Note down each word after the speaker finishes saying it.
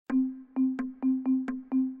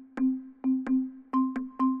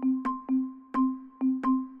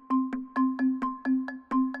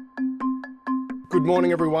Good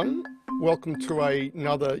morning, everyone. Welcome to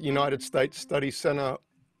another United States Study Centre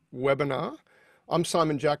webinar. I'm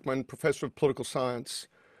Simon Jackman, Professor of Political Science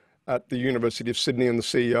at the University of Sydney and the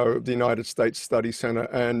CEO of the United States Study Centre.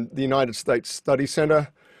 And the United States Study Centre,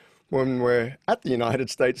 when we're at the United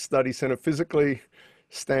States Study Centre physically,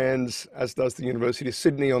 stands, as does the University of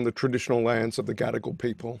Sydney, on the traditional lands of the Gadigal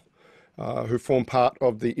people, who form part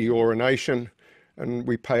of the Eora Nation, and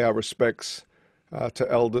we pay our respects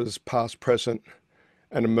to elders past, present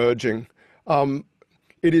and emerging.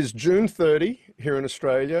 It is June 30 here in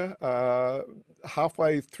Australia,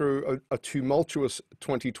 halfway through a tumultuous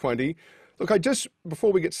 2020. Look,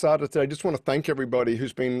 before we get started today, I just want to thank everybody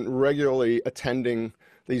who's been regularly attending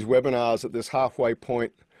these webinars at this halfway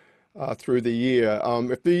point through the year.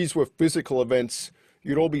 If these were physical events,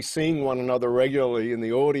 you'd all be seeing one another regularly in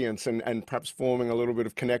the audience and perhaps forming a little bit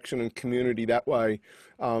of connection and community that way.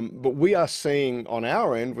 But we are seeing on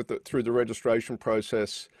our end, through the registration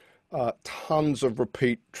process, tons of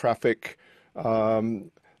repeat traffic,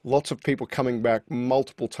 lots of people coming back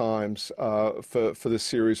multiple times for this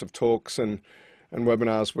series of talks and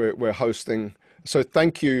webinars we're hosting. So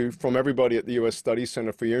thank you from everybody at the US Study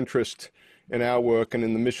Centre for your interest in our work and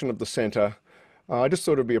in the mission of the centre. I just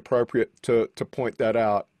thought it'd be appropriate to point that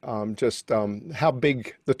out, how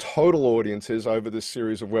big the total audience is over this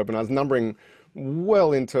series of webinars, numbering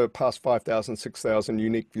well into past 5,000, 6,000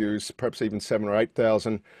 unique views, perhaps even 7,000 or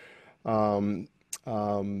 8,000.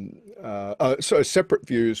 So separate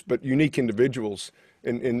views, but unique individuals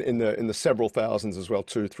in the several thousands as well,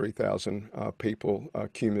 2,000, 3,000 people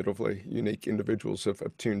cumulatively, unique individuals have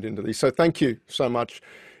tuned into these. So thank you so much.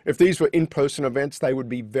 If these were in-person events, they would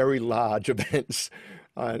be very large events.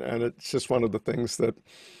 And it's just one of the things that,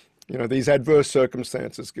 these adverse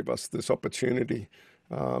circumstances give us this opportunity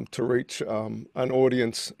to reach an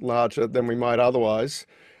audience larger than we might otherwise.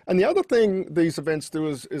 And the other thing these events do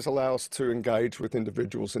is allow us to engage with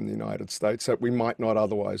individuals in the United States that we might not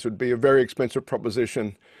otherwise. It would be a very expensive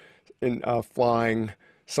proposition in flying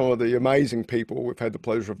some of the amazing people we've had the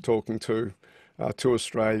pleasure of talking to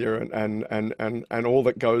Australia and all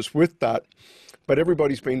that goes with that. But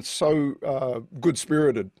everybody's been so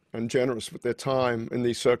good-spirited and generous with their time in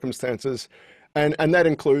these circumstances. And that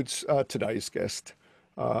includes today's guest,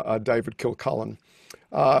 David Kilcullen,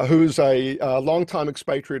 who's a long-time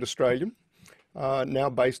expatriate Australian, now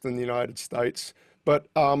based in the United States, but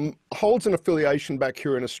holds an affiliation back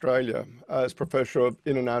here in Australia as Professor of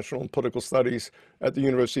International and Political Studies at the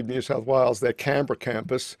University of New South Wales, their Canberra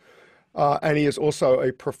campus. And he is also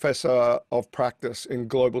a Professor of Practice in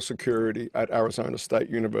Global Security at Arizona State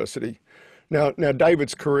University. Now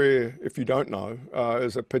David's career, if you don't know,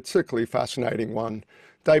 is a particularly fascinating one.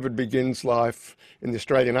 David begins life in the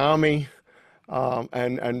Australian Army,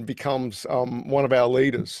 and becomes one of our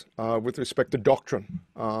leaders with respect to doctrine,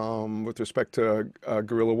 with respect to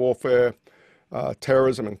guerrilla warfare,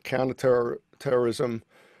 terrorism and counter-terrorism,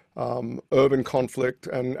 urban conflict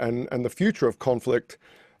and the future of conflict.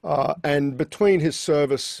 And between his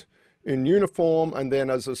service in uniform and then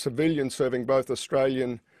as a civilian serving both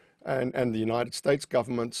Australian and the United States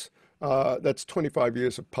governments, that's 25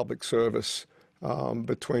 years of public service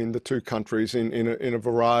between the two countries in a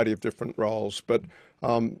variety of different roles. But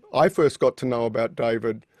I first got to know about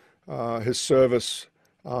David, his service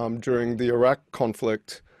during the Iraq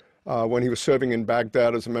conflict, when he was serving in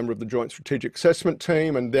Baghdad as a member of the Joint Strategic Assessment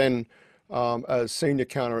Team, and then as Senior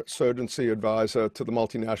Counter-Insurgency Advisor to the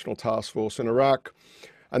Multinational Task Force in Iraq,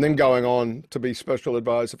 and then going on to be Special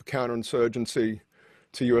Advisor for Counter-Insurgency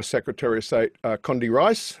to US Secretary of State Condi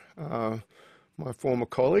Rice, my former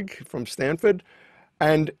colleague from Stanford.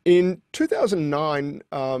 And in 2009,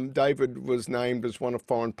 David was named as one of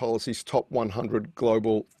foreign policy's top 100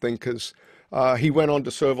 global thinkers. He went on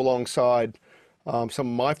to serve alongside some of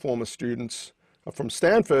my former students from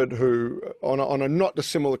Stanford who, on a not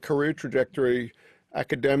dissimilar career trajectory,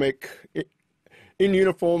 academic, in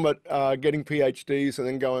uniform but getting PhDs and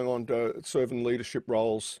then going on to serve in leadership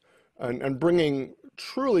roles and bringing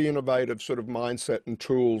truly innovative sort of mindset and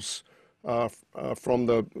tools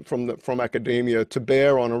from academia to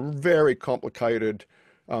bear on a very complicated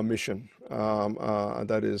mission,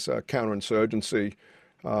 that is counterinsurgency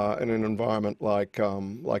in an environment like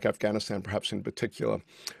Afghanistan, perhaps in particular.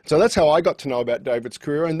 So that's how I got to know about David's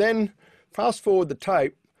career. And then fast forward the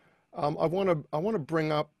tape, I want to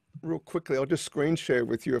bring up real quickly. I'll just screen share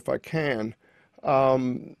with you if I can.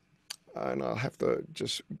 And I'll have to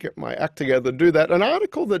just get my act together to do that. An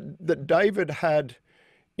article that David had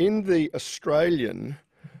in the Australian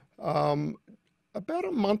about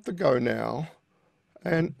a month ago now,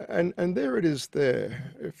 and there it is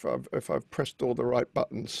there, if I've pressed all the right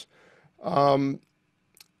buttons. Um,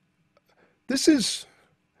 this is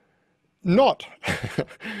not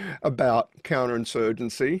about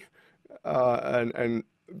counterinsurgency,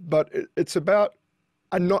 but it's about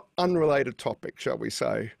a not unrelated topic, shall we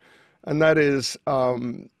say, and that is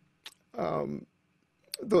the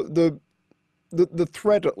the the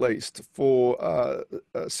threat, at least, for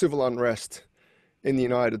civil unrest in the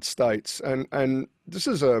United States. And this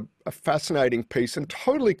is a fascinating piece and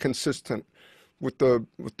totally consistent with the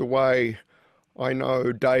way I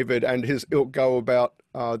know David and his ilk go about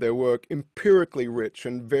their work, empirically rich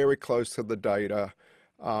and very close to the data,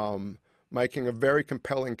 making a very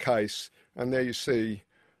compelling case. And there you see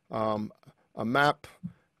a map,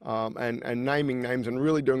 and naming names and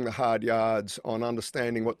really doing the hard yards on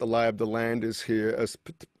understanding what the lay of the land is here, as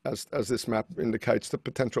this map indicates, the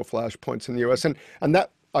potential flashpoints in the US. And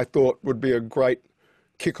that, I thought, would be a great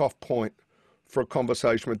kickoff point for a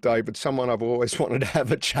conversation with David, someone I've always wanted to have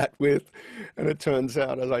a chat with. And it turns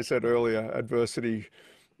out, as I said earlier, adversity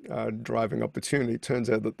driving opportunity. Turns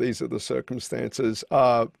out that these are the circumstances.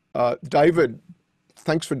 David,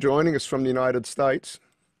 thanks for joining us from the United States.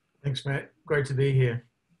 Thanks, Matt. Great to be here.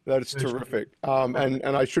 That is terrific. And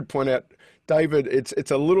I should point out, David,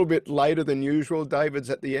 it's a little bit later than usual. David's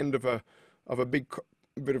at the end of a big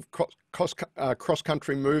bit of cross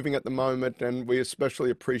country moving at the moment, and we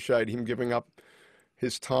especially appreciate him giving up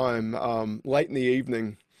his time late in the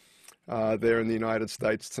evening there in the United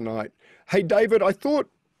States tonight. Hey, David, I thought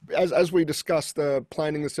as we discussed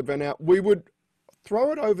planning this event out, we would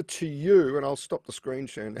throw it over to you, and I'll stop the screen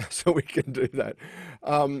share now so we can do that.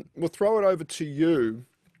 We'll throw it over to you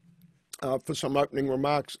for some opening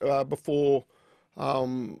remarks before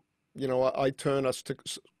I turn us to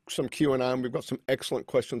some Q&A, and we've got some excellent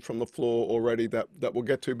questions from the floor already that we'll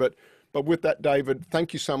get to. But with that, David,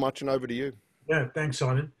 thank you so much, and over to you. Yeah, thanks,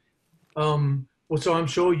 Simon. Well, so I'm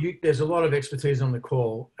sure there's a lot of expertise on the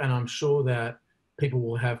call, and I'm sure that people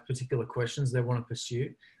will have particular questions they want to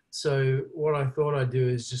pursue. So what I thought I'd do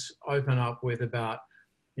is just open up with about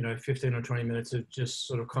 15 or 20 minutes of just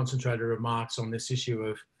sort of concentrated remarks on this issue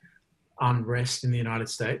of unrest in the United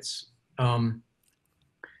States.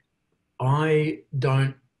 I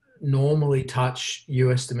don't normally touch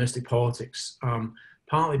US domestic politics,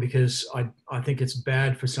 partly because I think it's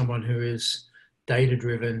bad for someone who is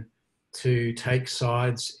data-driven to take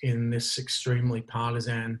sides in this extremely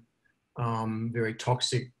partisan, very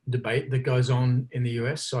toxic debate that goes on in the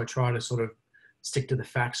US. So I try to sort of stick to the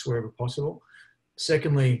facts wherever possible.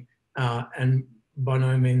 Secondly, and by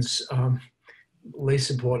no means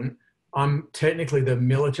least important, I'm technically the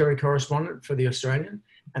military correspondent for The Australian,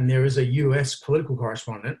 and there is a US political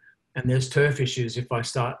correspondent, and there's turf issues if I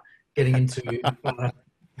start getting into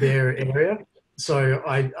their area. So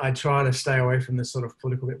I try to stay away from this sort of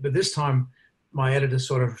political bit. But this time, my editor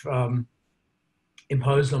sort of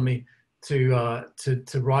imposed on me to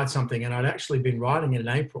write something, and I'd actually been writing it in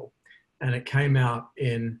April, and it came out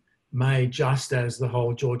in May, just as the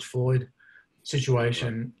whole George Floyd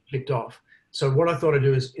situation kicked off. So what I thought I'd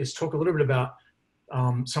do is talk a little bit about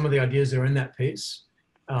some of the ideas that are in that piece,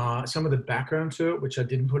 some of the background to it, which I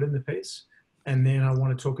didn't put in the piece, and then I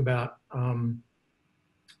want to talk about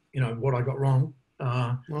what I got wrong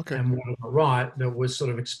and what I got right that was sort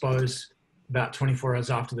of exposed about 24 hours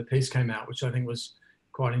after the piece came out, which I think was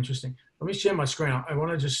quite interesting. Let me share my screen. I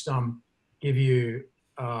want to just give you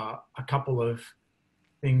a couple of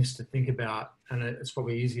things to think about, and it's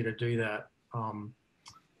probably easier to do that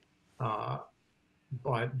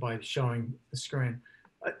by showing the screen.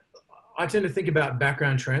 I tend to think about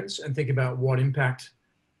background trends and think about what impact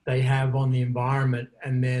they have on the environment,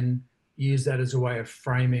 and then use that as a way of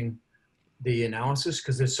framing the analysis,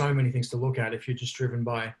 because there's so many things to look at. If you're just driven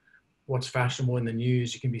by what's fashionable in the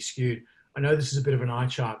news, you can be skewed. I know this is a bit of an eye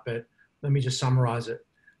chart, but let me just summarize it.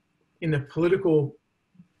 In the political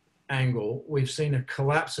angle, we've seen a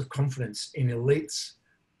collapse of confidence in elites,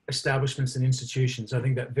 establishments, and institutions. I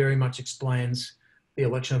think that very much explains the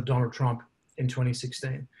election of Donald Trump in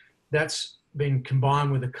 2016. That's been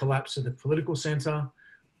combined with a collapse of the political center,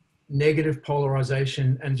 negative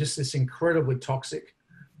polarization, and just this incredibly toxic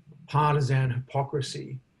partisan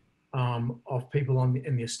hypocrisy of people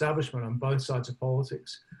in the establishment on both sides of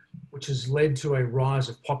politics, which has led to a rise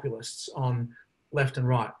of populists on left and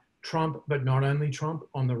right. Trump, but not only Trump,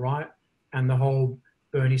 on the right, and the whole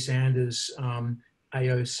Bernie Sanders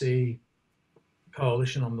AOC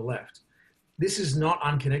coalition on the left. This is not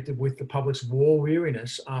unconnected with the public's war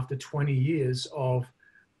weariness after 20 years of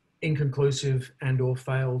inconclusive and or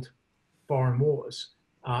failed foreign wars,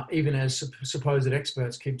 even as supposed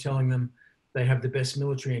experts keep telling them they have the best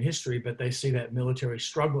military in history, but they see that military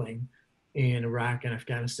struggling in Iraq and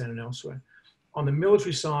Afghanistan and elsewhere. On the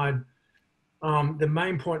military side, the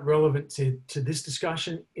main point relevant to this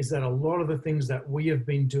discussion is that a lot of the things that we have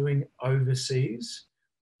been doing overseas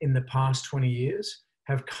in the past 20 years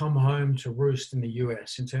have come home to roost in the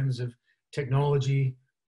US in terms of technology,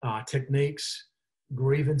 techniques,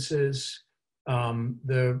 grievances.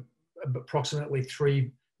 The approximately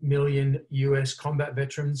 3 million US combat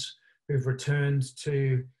veterans who've returned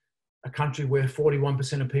to a country where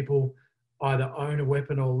 41% of people either own a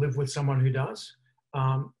weapon or live with someone who does,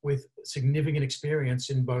 with significant experience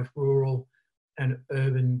in both rural and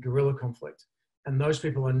urban guerrilla conflict. And those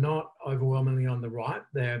people are not overwhelmingly on the right.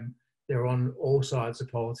 They're on all sides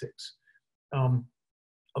of politics.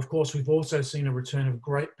 Of course, we've also seen a return of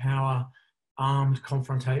great power, armed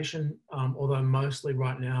confrontation, although mostly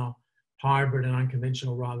right now hybrid and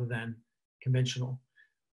unconventional rather than conventional.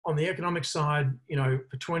 On the economic side,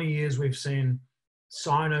 for 20 years we've seen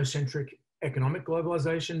Sino-centric economic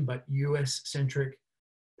globalization, but US-centric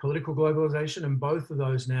political globalization, and both of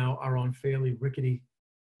those now are on fairly rickety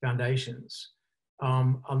foundations.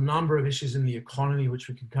 A number of issues in the economy, which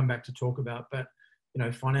we can come back to talk about, but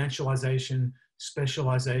financialization,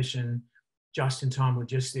 specialization, just-in-time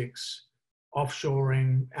logistics,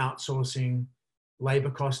 offshoring, outsourcing,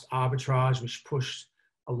 labor cost arbitrage, which pushed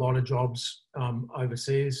a lot of jobs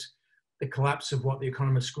overseas, the collapse of what the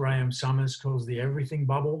economist Graham Summers calls the everything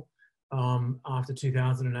bubble after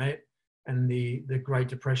 2008, and the Great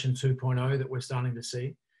Depression 2.0 that we're starting to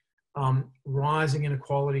see. Rising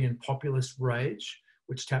inequality and populist rage,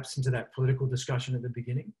 which taps into that political discussion at the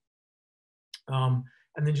beginning. And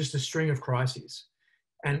then just a string of crises.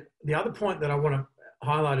 And the other point that I want to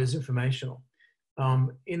highlight is informational.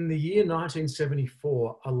 In the year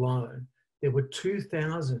 1974 alone, there were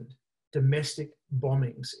 2,000 domestic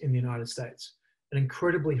bombings in the United States, an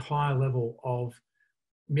incredibly high level of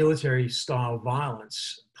military-style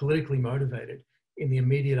violence, politically motivated, in the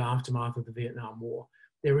immediate aftermath of the Vietnam War.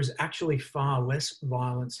 There is actually far less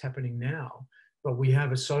violence happening now, but we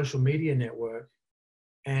have a social media network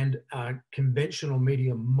and a conventional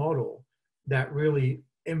media model that really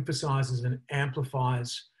emphasizes and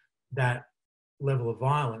amplifies that level of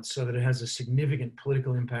violence so that it has a significant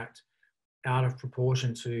political impact out of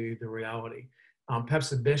proportion to the reality. Perhaps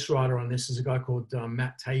the best writer on this is a guy called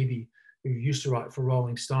Matt Taibbi, who used to write for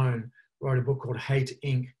Rolling Stone, wrote a book called Hate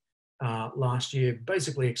Inc. Last year,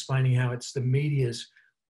 basically explaining how it's the media's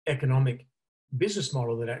economic business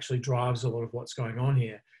model that actually drives a lot of what's going on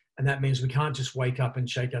here. And that means we can't just wake up and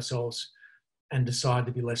shake ourselves and decide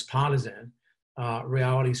to be less partisan.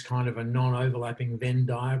 Reality is kind of a non-overlapping Venn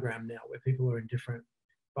diagram now where people are in different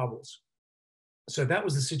bubbles. So that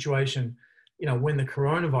was the situation, when the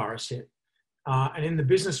coronavirus hit. And in the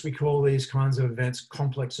business, we call these kinds of events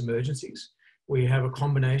complex emergencies, where you have a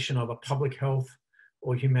combination of a public health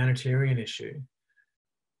or humanitarian issue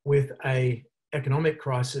with a economic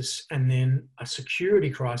crisis and then a security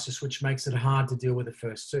crisis, which makes it hard to deal with the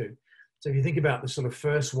first two. So if you think about the sort of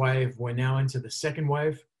first wave, we're now into the second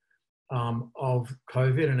wave of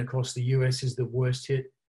COVID. And of course, the US is the worst hit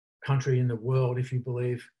country in the world, if you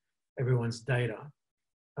believe everyone's data.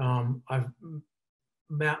 I've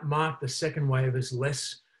marked the second wave as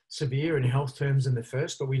less severe in health terms than the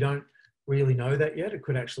first, but we don't really know that yet. It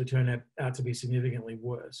could actually turn out to be significantly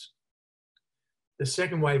worse. The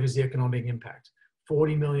second wave is the economic impact.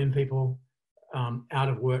 40 million people out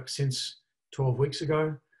of work since 12 weeks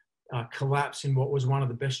ago, collapse in what was one of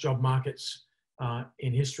the best job markets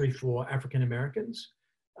in history for African Americans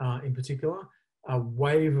in particular, a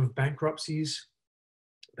wave of bankruptcies.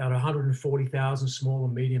 About 140,000 small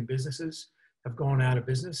and medium businesses have gone out of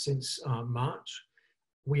business since March.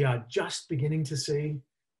 We are just beginning to see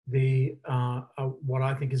what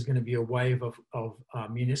I think is going to be a wave of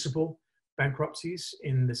municipal bankruptcies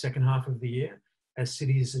in the second half of the year, as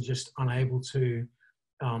cities are just unable to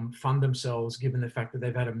fund themselves, given the fact that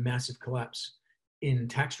they've had a massive collapse in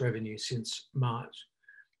tax revenue since March.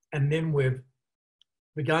 And then we've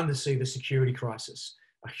begun to see the security crisis,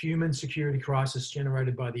 a human security crisis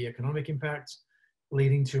generated by the economic impacts,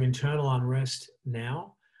 leading to internal unrest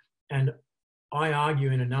now. And I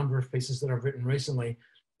argue in a number of pieces that I've written recently,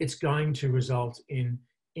 it's going to result in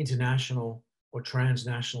international or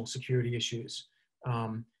transnational security issues.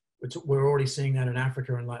 We're already seeing that in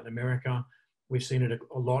Africa and Latin America. We've seen it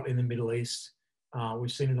a lot in the Middle East.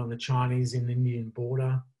 We've seen it on the Chinese and Indian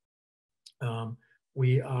border.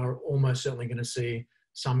 We are almost certainly going to see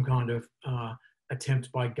some kind of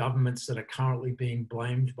attempt by governments that are currently being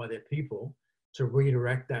blamed by their people to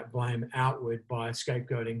redirect that blame outward by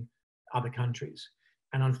scapegoating other countries.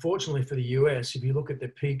 And unfortunately for the US, if you look at the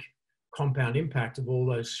peak compound impact of all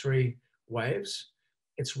those three waves.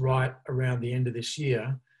 It's right around the end of this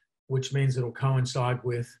year, which means it'll coincide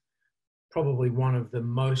with probably one of the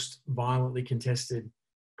most violently contested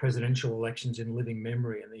presidential elections in living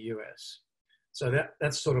memory in the US. So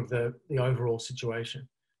that's sort of the overall situation.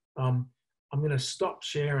 I'm going to stop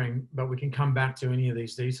sharing, but we can come back to any of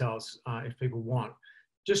these details if people want.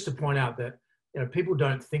 Just to point out that people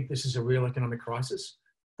don't think this is a real economic crisis.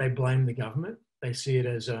 They blame the government. They see it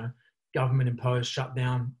as a government-imposed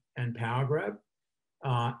shutdown and power grab.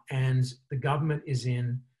 And the government is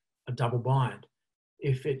in a double bind.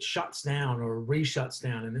 If it shuts down or reshuts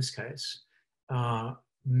down in this case,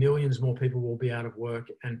 millions more people will be out of work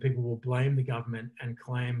and people will blame the government and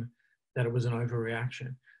claim that it was an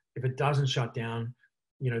overreaction. If it doesn't shut down,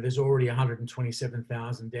 there's already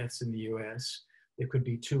 127,000 deaths in the US. There could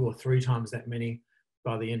be 2 or 3 times that many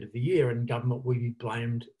by the end of the year, and government will be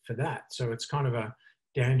blamed for that. So it's kind of a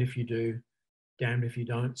damned if you do, damned if you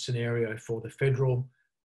don't scenario for the federal,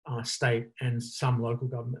 state, and some local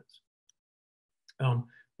governments.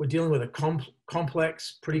 We're dealing with a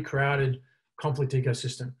complex, pretty crowded conflict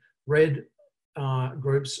ecosystem. Red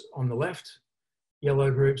groups on the left,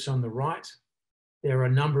 yellow groups on the right. There are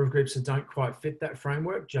a number of groups that don't quite fit that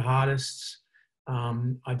framework. Jihadists,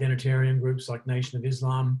 identitarian groups like Nation of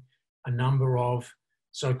Islam, a number of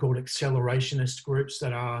so-called accelerationist groups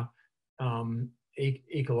that are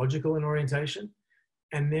ecological in orientation.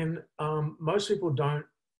 And then most people don't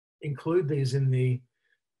include these in the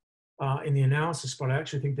analysis, but I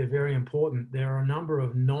actually think they're very important. There are a number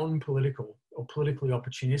of non-political or politically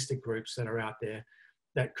opportunistic groups that are out there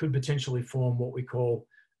that could potentially form what we call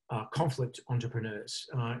conflict entrepreneurs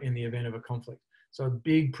in the event of a conflict. So a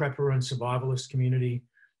big prepper and survivalist community,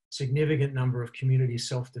 significant number of community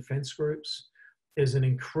self-defense groups. There's an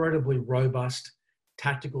incredibly robust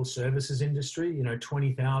tactical services industry,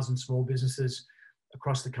 20,000 small businesses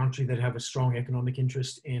across the country that have a strong economic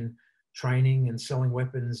interest in training and selling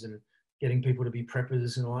weapons and getting people to be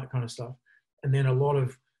preppers and all that kind of stuff. And then a lot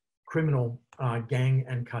of criminal gang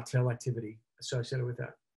and cartel activity associated with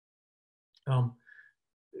that.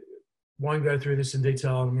 Won't go through this in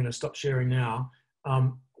detail. I'm going to stop sharing now.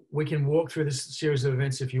 We can walk through this series of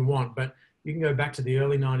events if you want, but you can go back to the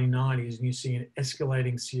early 1990s and you see an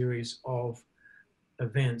escalating series of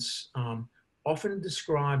events, often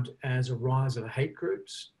described as a rise of hate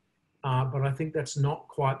groups, but I think that's not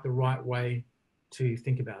quite the right way to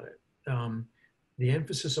think about it. The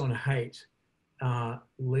emphasis on hate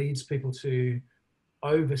leads people to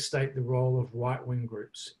overstate the role of right-wing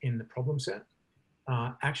groups in the problem set.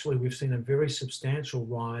 Actually, we've seen a very substantial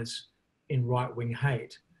rise in right-wing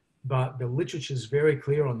hate, but the literature is very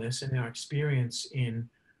clear on this, and our experience in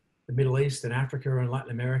the Middle East and Africa and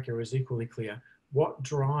Latin America is equally clear. What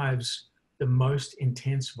drives the most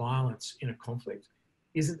intense violence in a conflict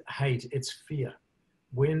isn't hate, it's fear.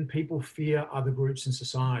 When people fear other groups in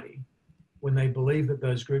society, when they believe that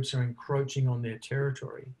those groups are encroaching on their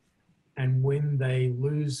territory, and when they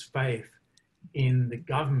lose faith in the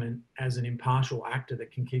government as an impartial actor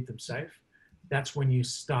that can keep them safe, that's when you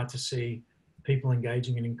start to see people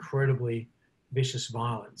engaging in incredibly vicious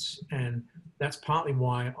violence. And that's partly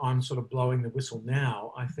why I'm sort of blowing the whistle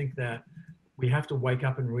now. I think that we have to wake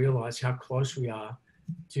up and realize how close we are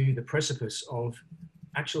to the precipice of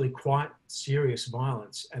actually quite serious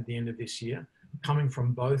violence at the end of this year, coming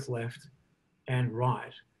from both left and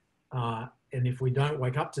right. And if we don't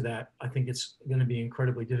wake up to that, I think it's going to be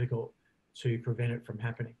incredibly difficult to prevent it from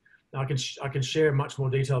happening. Now, I can share much more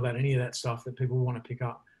detail about any of that stuff that people want to pick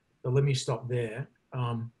up, but let me stop there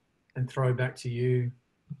and throw back to you,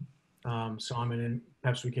 Simon, and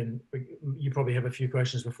perhaps you probably have a few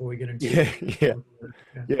questions before we get into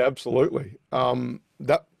Yeah, absolutely.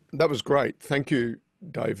 That was great. Thank you,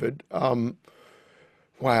 David.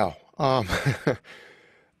 Wow.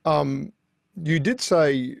 You did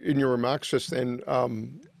say in your remarks just then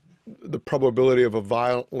the probability of a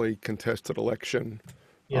violently contested election.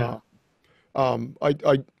 Yeah. I'm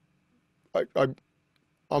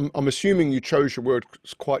assuming you chose your words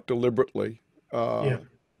quite deliberately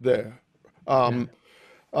there.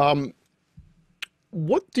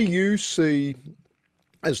 What do you see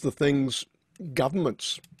as the things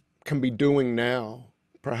governments can be doing now,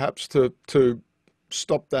 perhaps to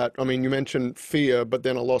stop that? I mean, you mentioned fear, but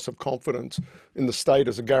then a loss of confidence in the state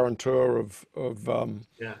as a guarantor of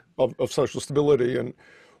social stability. And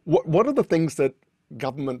what are the things that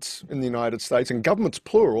governments in the United States, and governments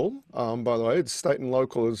plural, by the way, it's state and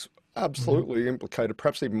local is absolutely implicated,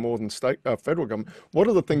 perhaps even more than federal government. What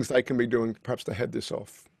are the things they can be doing perhaps to head this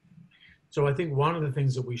off? So I think one of the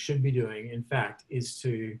things that we should be doing, in fact, is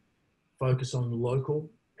to focus on local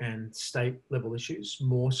and state level issues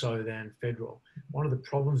more so than federal. One of the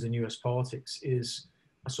problems in US politics is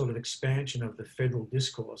a sort of expansion of the federal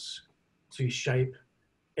discourse to shape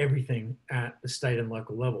everything at the state and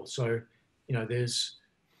local level. So, you know, there's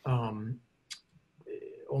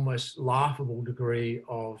almost laughable degree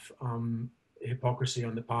of hypocrisy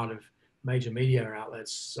on the part of major media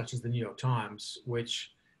outlets such as the New York Times,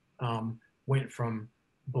 which went from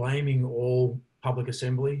blaming all public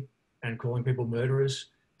assembly and calling people murderers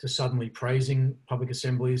to suddenly praising public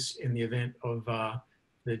assemblies in the event of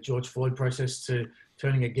the George Floyd process, to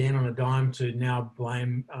turning again on a dime to now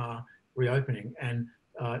blame reopening and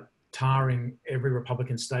tarring every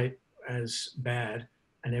Republican state as bad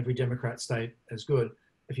and every Democrat state as good.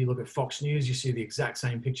 If you look at Fox News, you see the exact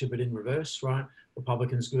same picture, but in reverse, right?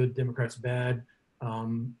 Republicans good, Democrats bad,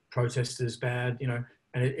 protesters bad, you know,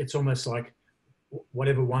 and it's almost like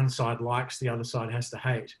whatever one side likes, the other side has to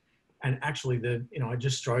hate. And actually, I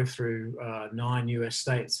just drove through 9 US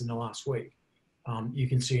states in the last week. You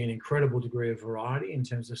can see an incredible degree of variety in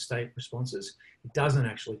terms of state responses. It doesn't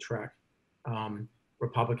actually track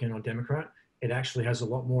Republican or Democrat. It actually has a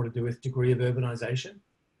lot more to do with degree of urbanization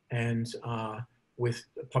and with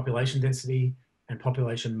population density and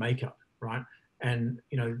population makeup, right? And,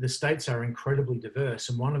 you know, the states are incredibly diverse.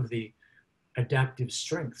 And one of the adaptive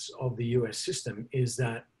strengths of the US system is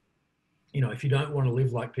that, you know, if you don't want to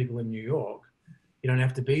live like people in New York, you don't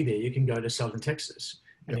have to be there. You can go to Southern Texas.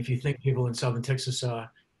 And if you think people in Southern Texas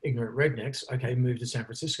are ignorant rednecks, okay, move to San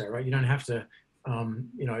Francisco, right? You don't have to,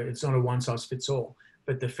 you know, it's not a one size fits all,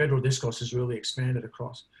 but the federal discourse has really expanded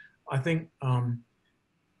across. I think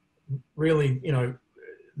really, you know,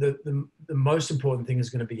 the most important thing is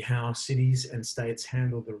going to be how cities and states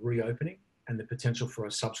handle the reopening and the potential for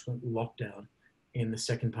a subsequent lockdown in the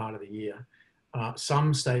second part of the year.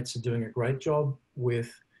 Some states are doing a great job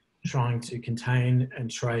with trying to contain and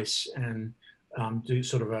trace and do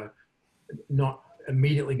sort of not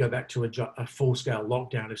immediately go back to a full-scale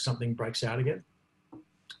lockdown if something breaks out again.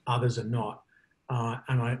 Others are not.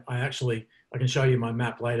 And I can show you my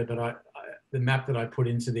map later, but the map that I put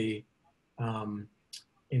into the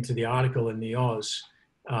article in the Oz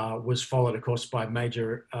was followed, of course, by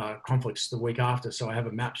major conflicts the week after. So I have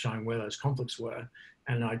a map showing where those conflicts were,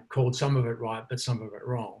 and I called some of it right, but some of it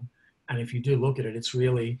wrong. And if you do look at it, it's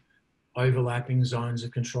really overlapping zones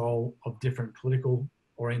of control of different political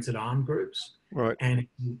oriented armed groups, right, and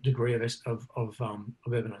degree of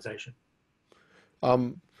urbanization.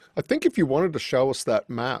 I think if you wanted to show us that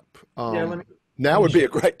map, now would be a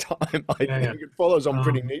great time. I think it follows on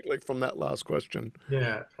pretty neatly from that last question.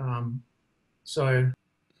 Yeah. So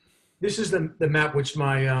this is the map which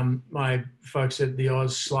my my folks at the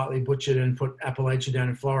Oz slightly butchered and put Appalachia down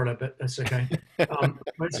in Florida, but that's okay.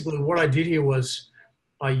 Basically, what I did here was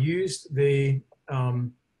I used the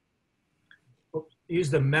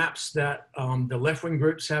maps that the left-wing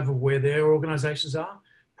groups have of where their organizations are,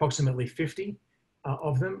 approximately 50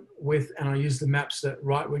 of them, and I used the maps that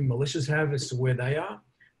right-wing militias have as to where they are,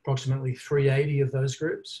 approximately 380 of those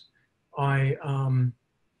groups. I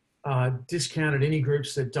discounted any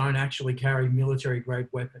groups that don't actually carry military-grade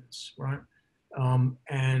weapons, right?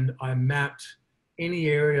 And I mapped any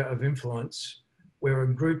area of influence where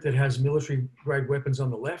a group that has military-grade weapons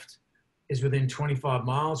on the left is within 25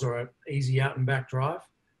 miles or an easy out and back drive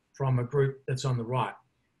from a group that's on the right.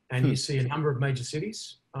 And you see a number of major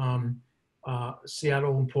cities,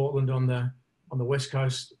 Seattle and Portland on the West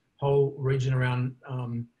Coast, whole region around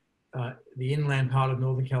the inland part of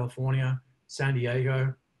Northern California, San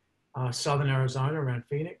Diego, Southern Arizona around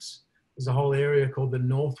Phoenix. There's a whole area called the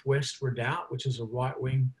Northwest Redoubt, which is a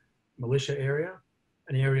right-wing militia area,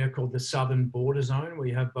 an area called the Southern Border Zone, where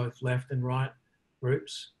you have both left and right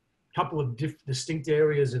groups. A couple of distinct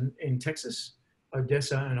areas in Texas,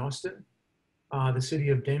 Odessa and Austin, the city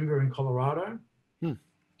of Denver in Colorado.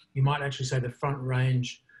 You might actually say the Front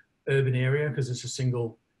Range urban area, because it's a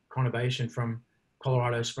single conurbation from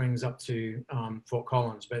Colorado Springs up to Fort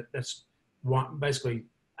Collins, but that's basically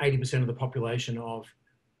 80% of the population of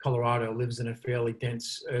Colorado lives in a fairly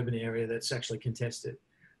dense urban area that's actually contested.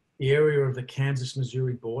 The area of the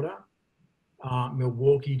Kansas-Missouri border,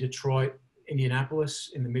 Milwaukee, Detroit,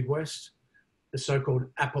 Indianapolis in the Midwest, the so-called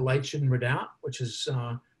Appalachian Redoubt, which is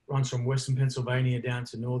runs from western Pennsylvania down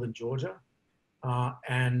to northern Georgia.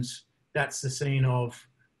 And that's the scene of,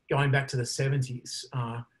 going back to the 70s,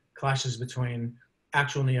 clashes between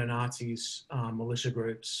actual neo-Nazis, militia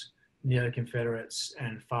groups, neo-Confederates,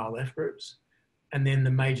 and far-left groups, and then the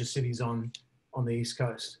major cities on the East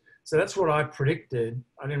Coast. So that's what I predicted.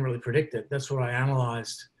 I didn't really predict it. That's what I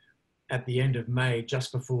analyzed at the end of May,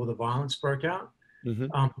 just before the violence broke out.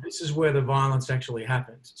 Mm-hmm. This is where the violence actually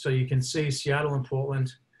happened. So you can see Seattle and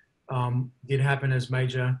Portland did happen as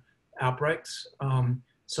major outbreaks.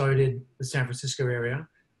 So did the San Francisco area.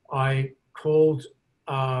 I called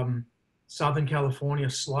Southern California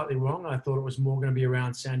slightly wrong. I thought it was more going to be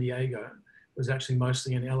around San Diego. It was actually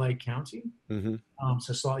mostly in LA County,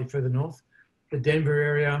 so slightly further north. The Denver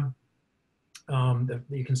area,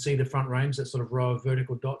 you can see the Front Range, that sort of row of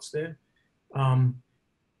vertical dots there.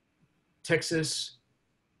 Texas,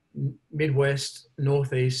 Midwest,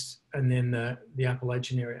 Northeast, and then the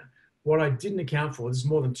Appalachian area. What I didn't account for, there's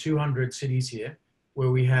more than 200 cities here where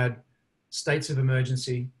we had states of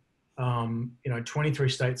emergency. 23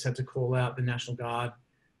 states had to call out the National Guard.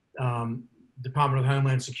 Department of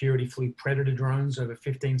Homeland Security flew Predator drones over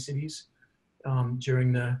 15 cities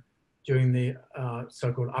during the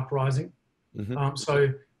so-called uprising. So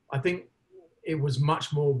I think it was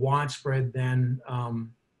much more widespread than,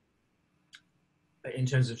 in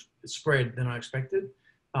terms of spread, than I expected.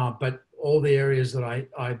 But all the areas that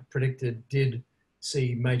I predicted did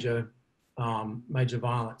see major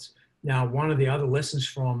violence. Now, one of the other lessons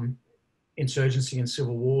from insurgency and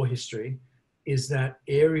civil war history is that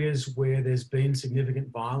areas where there's been significant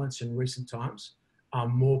violence in recent times are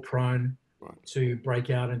more prone to break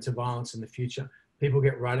out into violence in the future. People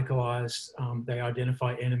get radicalized, they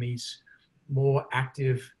identify enemies. More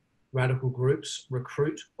active radical groups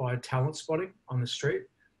recruit by talent spotting on the street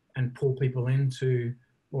and pull people into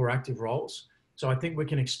more active roles. So I think we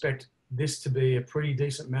can expect this to be a pretty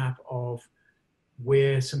decent map of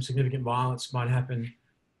where some significant violence might happen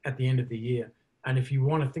at the end of the year. And if you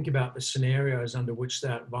want to think about the scenarios under which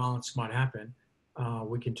that violence might happen,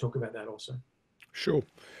 we can talk about that also. Sure.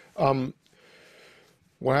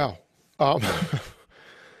 Wow.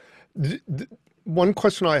 One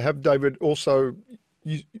question I have, David, also,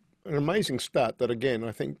 an amazing stat that, again,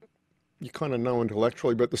 I think you kind of know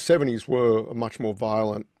intellectually, but the 70s were much more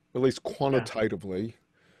violent, at least quantitatively.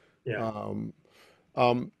 Yeah.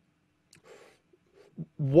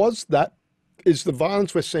 Is the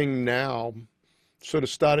violence we're seeing now sort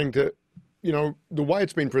of starting to, the way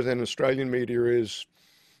it's been presented in Australian media is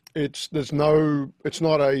it's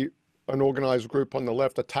not an organized group on the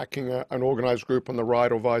left attacking an organized group on the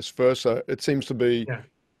right or vice versa. It seems to be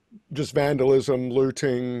just vandalism,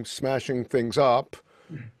 looting, smashing things up.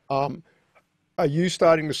 Are you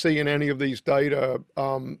starting to see in any of these data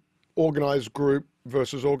organized group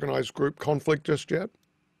versus organized group conflict just yet?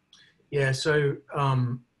 Yeah, so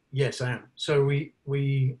yes, I am. So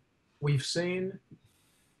we've seen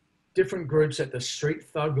different groups at the street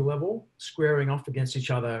thug level squaring off against each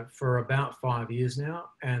other for about 5 years now,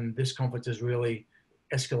 and this conflict has really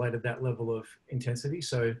escalated that level of intensity.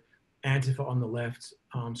 So Antifa on the left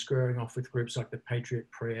squaring off with groups like the Patriot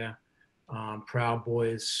Prayer, Proud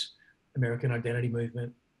Boys, American Identity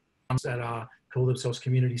Movement, that call themselves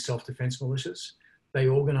community self-defense militias. They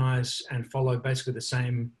organize and follow basically the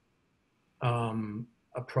same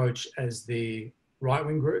approach as the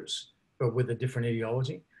right-wing groups, but with a different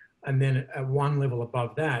ideology. And then at one level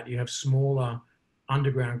above that, you have smaller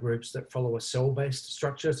underground groups that follow a cell-based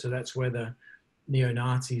structure. So that's where the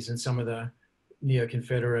neo-Nazis and some of the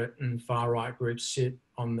neo-Confederate and far-right groups sit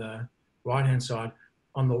on the right-hand side.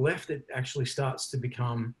 On the left, it actually starts to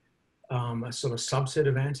become a sort of subset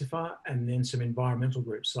of Antifa, and then some environmental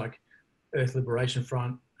groups like Earth Liberation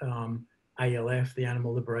Front, ALF, the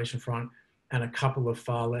Animal Liberation Front, and a couple of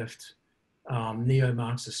far-left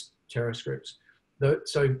neo-Marxist terrorist groups.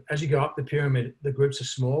 So as you go up the pyramid, the groups are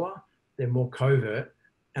smaller, they're more covert,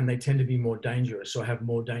 and they tend to be more dangerous or have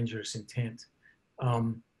more dangerous intent.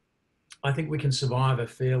 I think we can survive a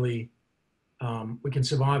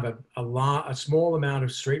small amount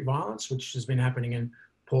of street violence, which has been happening in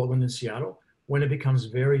Portland and Seattle. When it becomes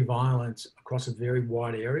very violent across a very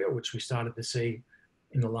wide area, which we started to see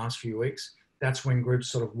in the last few weeks, that's when groups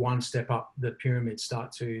sort of one step up the pyramid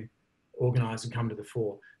start to organize and come to the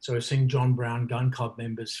fore. So we're seeing John Brown gun club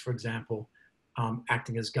members, for example,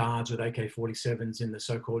 acting as guards with AK-47s in the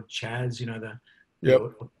so-called CHAZ, the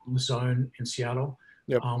zone in Seattle.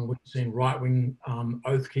 We've seen right-wing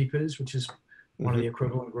Oath Keepers, which is one of the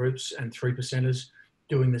equivalent groups, and 3%ers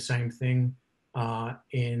doing the same thing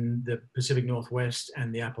in the Pacific Northwest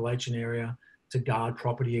and the Appalachian area to guard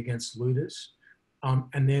property against looters.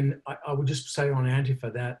 And then I would just say on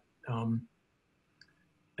Antifa that,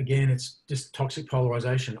 again, it's just toxic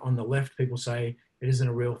polarization. On the left, people say it isn't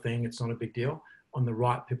a real thing, it's not a big deal. On the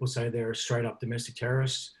right, people say they're straight up domestic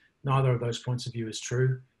terrorists. Neither of those points of view is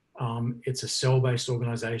true. It's a cell-based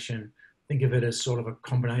organization. Think of it as sort of a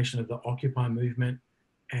combination of the Occupy movement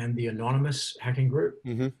and the anonymous hacking group.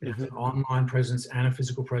 It has an online presence and a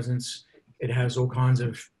physical presence. It has all kinds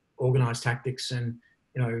of organized tactics, and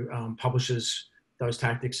publishes those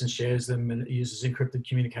tactics and shares them, and it uses encrypted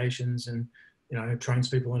communications, and trains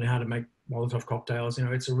people on how to make Molotov cocktails.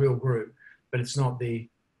 It's a real group, but it's not the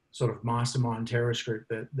sort of mastermind terrorist group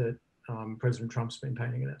that President Trump's been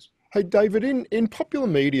painting it as. Hey, David, in popular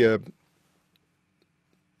media,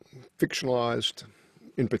 fictionalized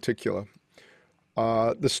in particular,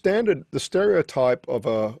 the stereotype of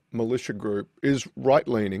a militia group is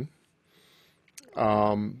right-leaning,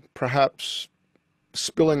 perhaps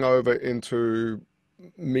spilling over into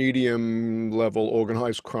medium-level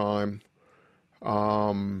organized crime,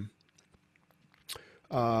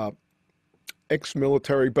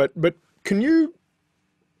 ex-military. But can you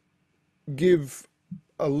give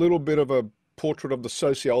a little bit of a portrait of the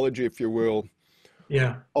sociology, if you will,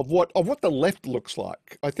 yeah, of what the left looks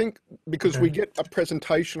like? I think because we get a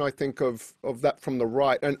presentation, I think, of that from the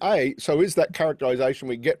right, and so is that characterization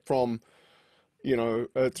we get from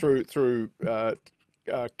through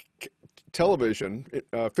television,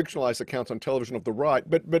 fictionalized accounts on television of the right,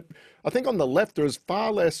 but I think on the left there is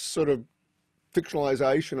far less sort of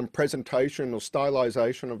fictionalization and presentation or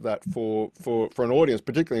stylization of that for an audience,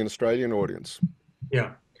 particularly an Australian audience.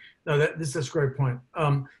 Yeah, no, this is a great point.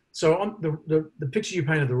 So on the picture you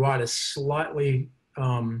painted, the right is slightly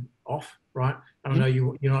off, right? I don't know,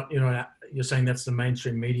 you're saying that's the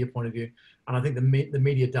mainstream media point of view, and I think the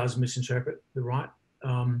media does misinterpret the right.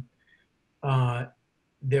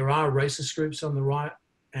 There are racist groups on the right,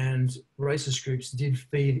 and racist groups did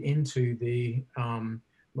feed into the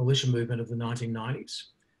militia movement of the 1990s.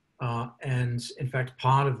 And in fact,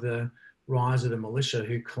 part of the rise of the militia,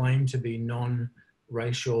 who claimed to be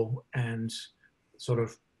non-racial and sort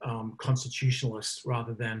of constitutionalists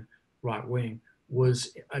rather than right-wing,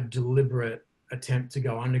 was a deliberate attempt to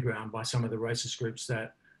go underground by some of the racist groups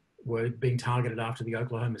that were being targeted after the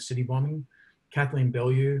Oklahoma City bombing. Kathleen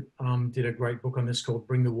Bellew did a great book on this called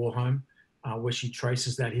Bring the War Home, where she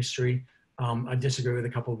traces that history. I disagree with a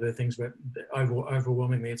couple of the things, but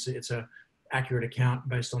overwhelmingly it's a accurate account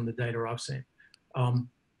based on the data I've seen.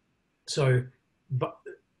 But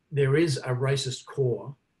there is a racist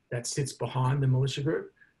core that sits behind the militia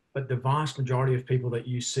group, but the vast majority of people that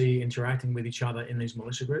you see interacting with each other in these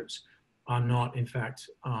militia groups are not, in fact,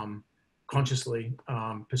 consciously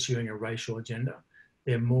pursuing a racial agenda.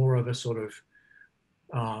 They're more of a sort of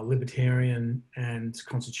libertarian and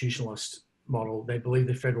constitutionalist model. They believe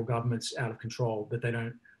the federal government's out of control, but they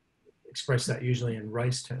don't express that usually in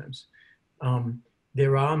race terms.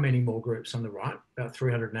 There are many more groups on the right, about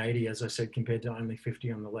 380, as I said, compared to only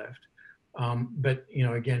 50 on the left. But,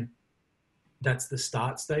 again, that's the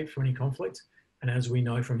start state for any conflict. And as we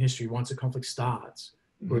know from history, once a conflict starts,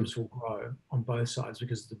 groups will grow on both sides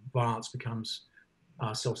because the violence becomes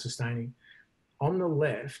self-sustaining. On the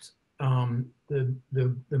left, the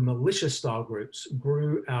militia style groups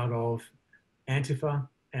grew out of Antifa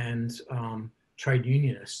and trade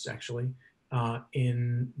unionists, actually,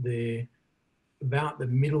 in about the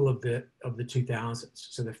middle of the 2000s.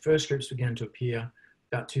 So the first groups began to appear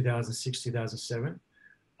about 2006, 2007.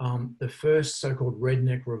 The first so-called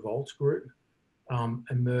redneck revolt group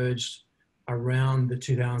emerged around the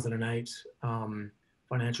 2008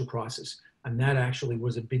 financial crisis. And that actually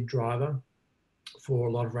was a big driver for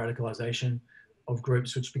a lot of radicalization of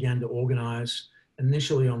groups which began to organize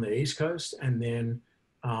initially on the East Coast and then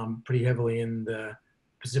pretty heavily in the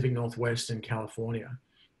Pacific Northwest and California.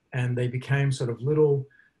 And they became sort of little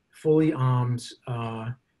fully armed,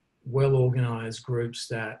 well-organized groups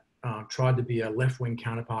that tried to be a left-wing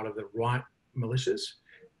counterpart of the right militias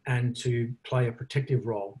and to play a protective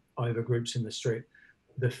role over groups in the street.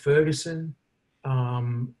 The Ferguson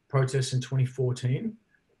protests in 2014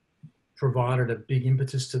 provided a big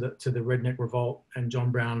impetus to the Redneck Revolt and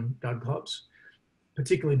John Brown gun clubs,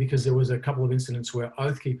 particularly because there was a couple of incidents where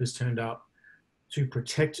Oath Keepers turned up to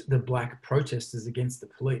protect the black protesters against the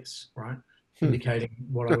police, right? Indicating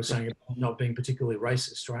what I was saying about not being particularly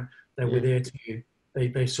racist, right? They were there to,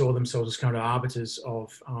 they saw themselves as kind of arbiters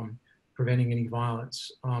of preventing any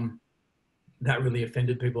violence. That really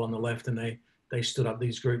offended people on the left, and they stood up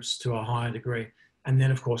these groups to a higher degree. And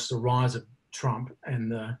then, of course, the rise of Trump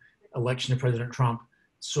and the election of President Trump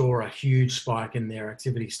saw a huge spike in their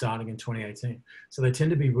activity starting in 2018. So they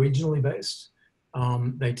tend to be regionally based.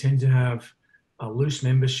 They tend to have a loose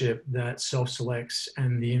membership that self-selects,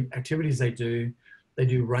 and the activities they do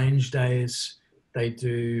range days, they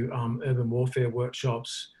do urban warfare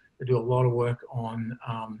workshops, they do a lot of work on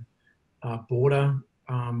border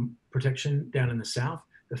protection down in the South.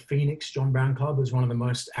 The Phoenix John Brown Club is one of the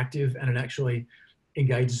most active, and it actually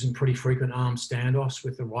engages in pretty frequent armed standoffs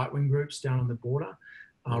with the right-wing groups down on the border.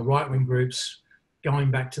 Right-wing groups,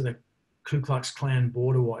 going back to the Ku Klux Klan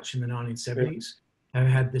border watch in the 1970s, have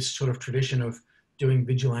had this sort of tradition of doing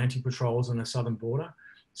vigilante patrols on the southern border.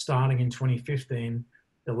 Starting in 2015,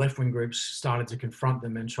 the left-wing groups started to confront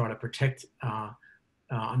them and try to protect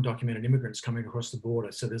undocumented immigrants coming across the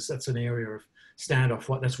border. So that's an area of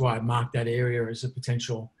standoff. That's why I marked that area as a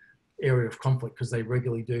potential area of conflict, because they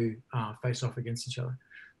regularly do face off against each other.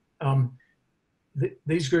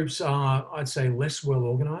 These groups are, I'd say, less well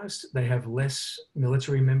organized. They have less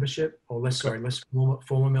military membership, or less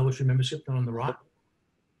former military membership than on the right.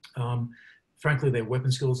 Frankly, their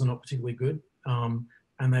weapon skills are not particularly good.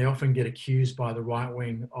 And they often get accused by the right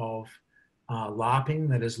wing of LARPing,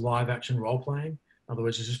 that is live action role playing. In other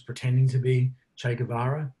words, it's just pretending to be Che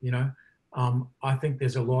Guevara, you know. I think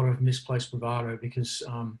there's a lot of misplaced bravado, because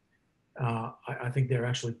I think they're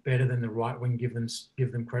actually better than the right wing give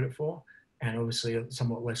them credit for, and obviously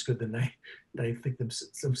somewhat less good than they think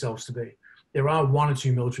themselves to be. There are one or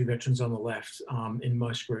two military veterans on the left in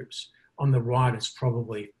most groups. On the right, it's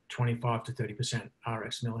probably 25 to 30% are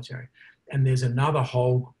ex-military. And there's another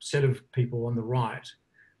whole set of people on the right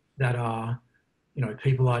that are, you know,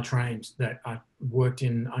 people are trained, that are worked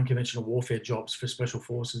in unconventional warfare jobs for special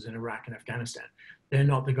forces in Iraq and Afghanistan. They're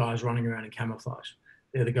not the guys running around in camouflage.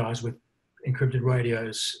 They're the guys with encrypted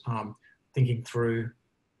radios, thinking through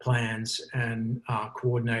plans and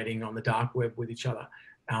coordinating on the dark web with each other.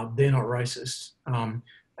 They're not racist. And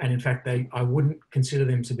in fact, I wouldn't consider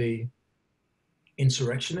them to be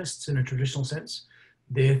insurrectionists in a traditional sense.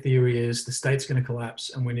 Their theory is the state's going to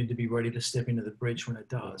collapse and we need to be ready to step into the breach when it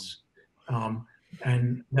does.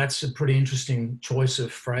 And that's a pretty interesting choice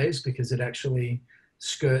of phrase, because it actually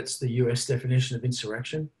skirts the US definition of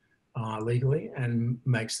insurrection legally and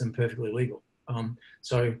makes them perfectly legal.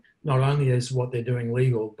 So not only is what they're doing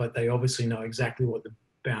legal, but they obviously know exactly what the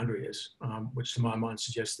boundary is, which to my mind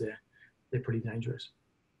suggests they're pretty dangerous.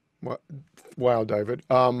 Wow, David.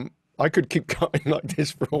 I could keep going like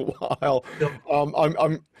this for a while.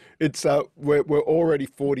 We're already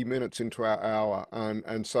 40 minutes into our hour,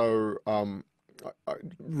 and so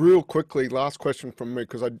real quickly, last question from me,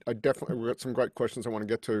 because I definitely, we've got some great questions I want to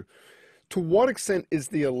get to. To what extent is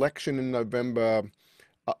the election in November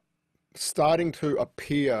starting to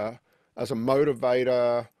appear as a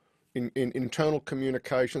motivator in internal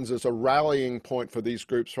communications, as a rallying point for these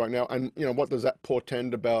groups right now? And, you know, what does that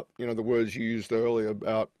portend about, you know, the words you used earlier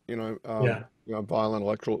about, violent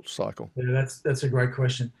electoral cycle? Yeah, that's a great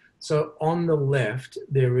question. So on the left,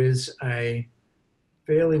 there is a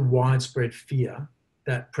fairly widespread fear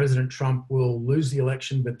that President Trump will lose the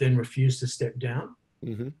election, but then refuse to step down.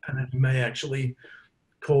 Mm-hmm. And that he may actually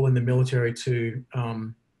call in the military to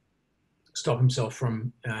stop himself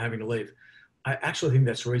from having to leave. I actually think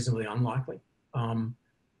that's reasonably unlikely,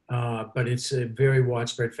 but it's a very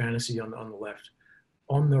widespread fantasy on the left.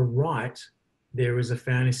 On the right, there is a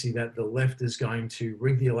fantasy that the left is going to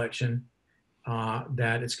rig the election,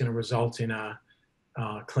 that it's going to result in a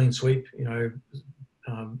clean sweep, you know,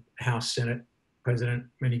 House, Senate, President,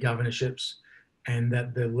 many governorships, and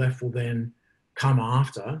that the left will then come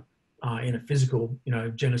after, in a physical, you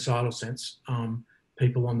know, genocidal sense,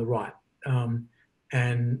 people on the right.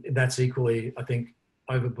 And that's equally, I think,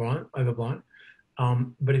 overblown.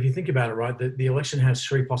 But if you think about it, right, the election has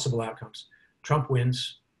three possible outcomes. Trump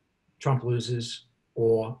wins, Trump loses,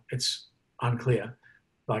 or it's unclear,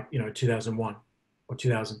 like, you know, 2001 or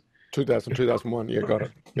 2000. 2001, yeah, got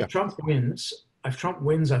it. Yeah. If Trump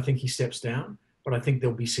wins, I think he steps down, but I think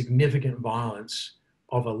there'll be significant violence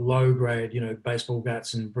of a low grade, you know, baseball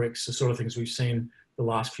bats and bricks, the sort of things we've seen the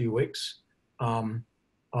last few weeks. Of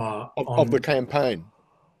the campaign.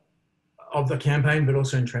 Of the campaign, but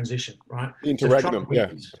also in transition, right? Interregnum,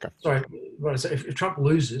 yeah. Okay. Sorry, what I say, if Trump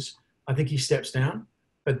loses, I think he steps down,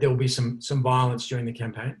 but there will be some violence during the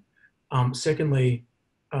campaign. Secondly,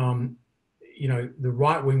 you know, the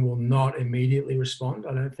right wing will not immediately respond,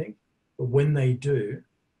 I don't think, but when they do,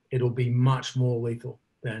 it'll be much more lethal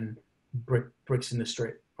than bricks in the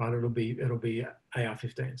street, right? It'll be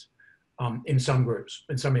AR-15s in some groups,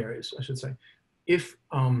 in some areas, I should say. If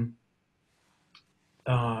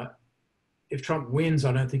Trump wins,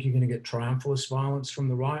 I don't think you're going to get triumphalist violence from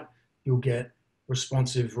the right. You'll get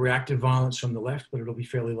responsive, reactive violence from the left, but it'll be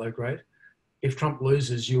fairly low grade. If Trump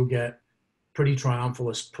loses, you'll get pretty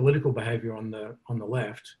triumphalist political behavior on the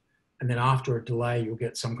left, and then after a delay, you'll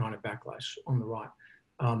get some kind of backlash on the right.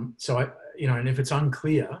 And if it's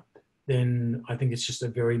unclear, then I think it's just a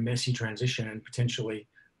very messy transition, and potentially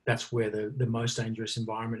that's where the most dangerous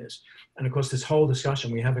environment is. And of course, this whole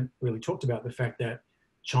discussion, we haven't really talked about the fact that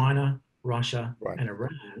China, Russia, and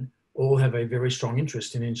Iran all have a very strong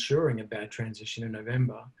interest in ensuring a bad transition in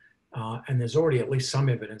November. And there's already at least some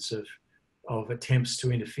evidence of attempts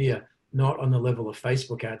to interfere, not on the level of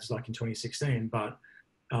Facebook ads like in 2016, but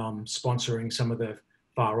sponsoring some of the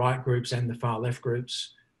far right groups and the far left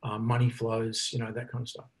groups, money flows, you know, that kind of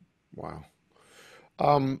stuff. Wow.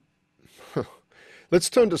 Let's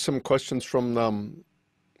turn to some questions from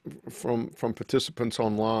participants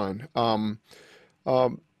online.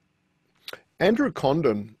 Andrew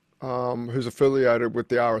Condon, who's affiliated with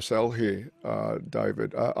the RSL here,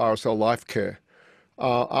 David, RSL Life Care,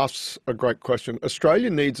 asks a great question. Australia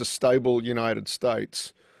needs a stable United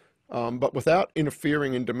States, but without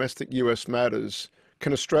interfering in domestic US matters,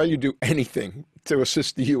 can Australia do anything to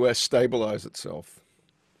assist the US stabilize itself?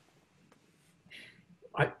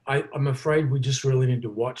 I'm afraid we just really need to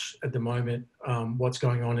watch at the moment what's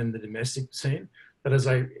going on in the domestic scene. But as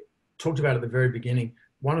I talked about at the very beginning,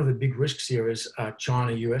 one of the big risks here is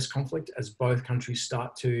China-US conflict as both countries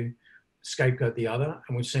start to scapegoat the other.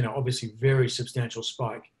 And we've seen an obviously very substantial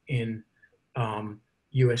spike in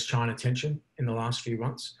US-China tension in the last few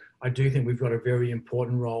months. I do think we've got a very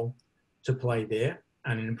important role to play there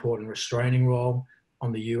and an important restraining role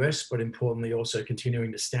on the US, but importantly also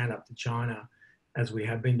continuing to stand up to China as we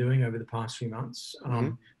have been doing over the past few months.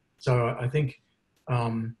 So I think,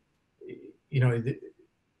 you know,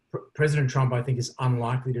 President Trump, I think, is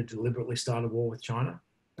unlikely to deliberately start a war with China.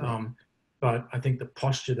 But I think the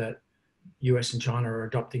posture that US and China are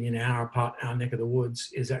adopting in our neck of the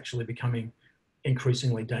woods is actually becoming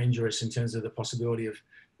increasingly dangerous in terms of the possibility of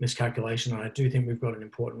miscalculation. And I do think we've got an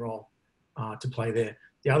important role to play there.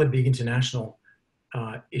 The other big international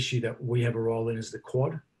issue that we have a role in is the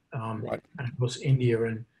Quad. And of course, India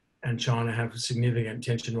and China have significant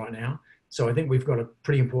tension right now. So I think we've got a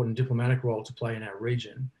pretty important diplomatic role to play in our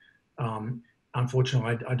region.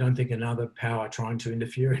 Unfortunately, I don't think another power trying to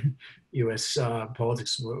interfere in US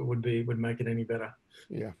politics would make it any better.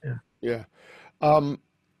 Yeah.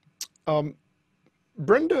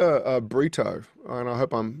 Brenda Brito, and I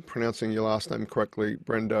hope I'm pronouncing your last name correctly,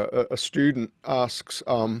 Brenda, a student asks,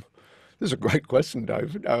 this is a great question,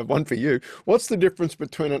 David, one for you. What's the difference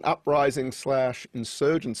between an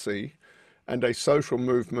uprising/insurgency and a social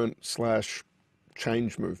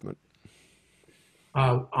movement/change movement?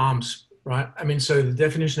 Arms, right? I mean, so the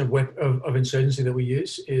definition of insurgency that we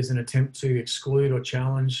use is an attempt to exclude or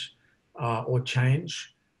challenge or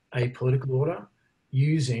change a political order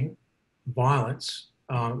using violence,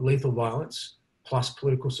 lethal violence, plus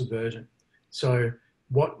political subversion. So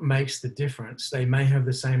what makes the difference? They may have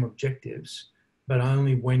the same objectives, but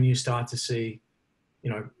only when you start to see,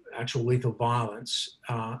 you know, actual lethal violence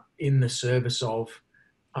in the service of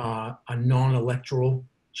a non-electoral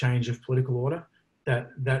change of political order,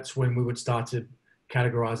 that's when we would start to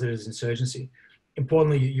categorize it as insurgency.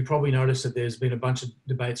 Importantly, you probably noticed that there's been a bunch of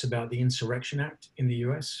debates about the Insurrection Act in the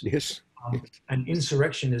US. Yes. And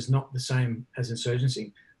insurrection is not the same as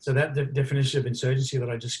insurgency. So that definition of insurgency that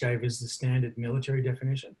I just gave is the standard military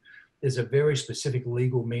definition. There's a very specific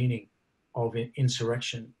legal meaning of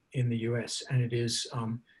insurrection in the US, and it is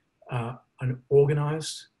an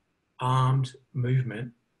organized, armed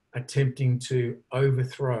movement attempting to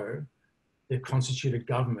overthrow the constituted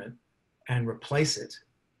government and replace it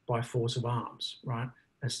by force of arms, right?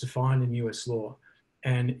 As defined in US law.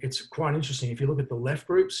 And it's quite interesting. If you look at the left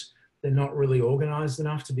groups, they're not really organized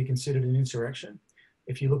enough to be considered an insurrection.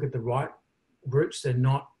 If you look at the right groups, they're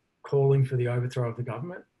not calling for the overthrow of the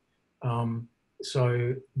government.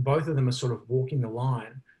 So both of them are sort of walking the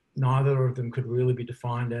line. Neither of them could really be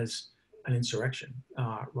defined as an insurrection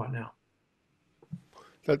right now.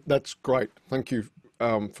 That's great. Thank you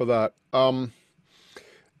for that.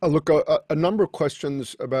 Look, a number of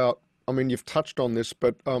questions about, I mean, you've touched on this,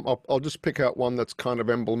 but I'll just pick out one that's kind of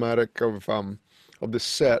emblematic of this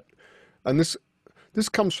set. And this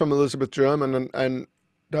comes from Elizabeth German. And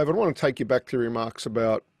David, I want to take you back to your remarks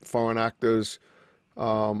about foreign actors.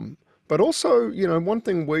 But also, you know, one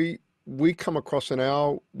thing we come across in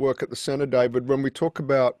our work at the Centre, David, when we talk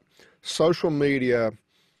about social media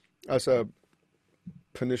as a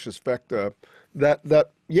pernicious vector,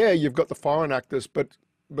 that yeah, you've got the foreign actors, but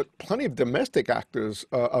plenty of domestic actors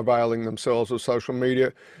are availing themselves of social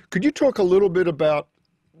media. Could you talk a little bit about,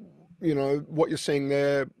 you know, what you're seeing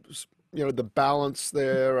there, you know, the balance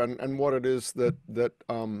there, and what it is that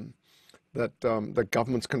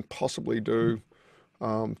governments can possibly do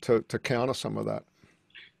to counter some of that?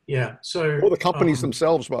 Yeah. So, or the companies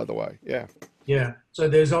themselves, by the way. Yeah. Yeah. So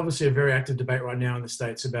there's obviously a very active debate right now in the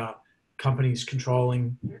States about companies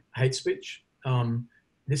controlling hate speech.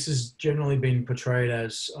 This has generally been portrayed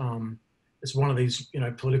as it's one of these,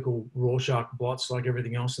 political Rorschach blots like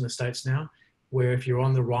everything else in the States now, where if you're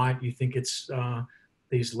on the right, you think it's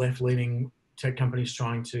these left-leaning tech companies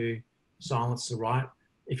trying to silence the right.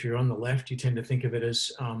 If you're on the left, you tend to think of it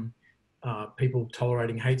as people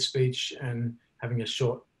tolerating hate speech and having a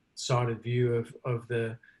short-sighted view of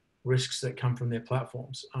the risks that come from their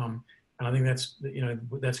platforms. And I think that's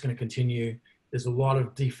going to continue. There's a lot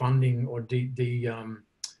of defunding or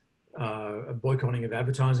boycotting of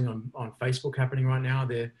advertising on Facebook happening right now.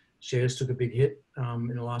 Their shares took a big hit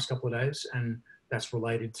in the last couple of days, and that's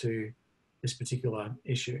related to this particular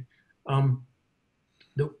issue.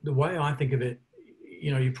 The way I think of it,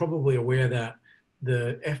 you're probably aware that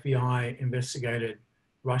the FBI investigated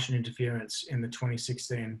Russian interference in the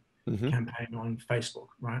 2016 campaign on Facebook,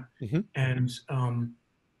 right? And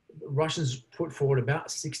Russians put forward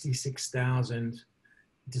about 66,000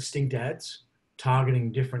 distinct ads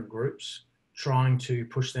targeting different groups, trying to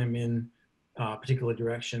push them in particular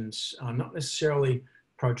directions, not necessarily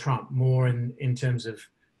pro-Trump, more in terms of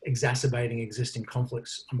exacerbating existing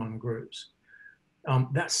conflicts among groups.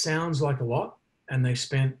 That sounds like a lot, and they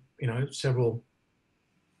spent, several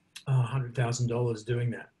 $100,000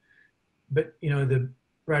 doing that. But, the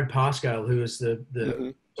Brad Parscale, who is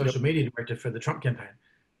the social media director for the Trump campaign,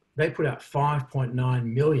 they put out 5.9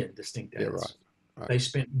 million distinct ads. Yeah, right. They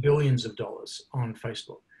spent billions of dollars on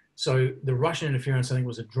Facebook. So the Russian interference, I think,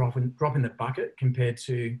 was a drop in the bucket compared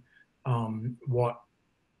to what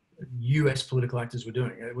US political actors were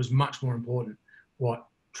doing. It was much more important what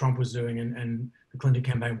Trump was doing and the Clinton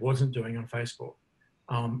campaign wasn't doing on Facebook,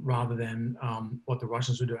 rather than what the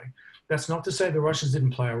Russians were doing. That's not to say the Russians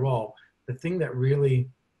didn't play a role. The thing that really,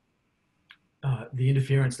 the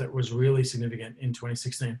interference that was really significant in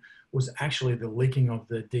 2016 was actually the leaking of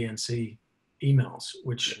the DNC emails,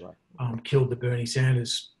 which killed the Bernie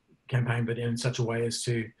Sanders campaign, but in such a way as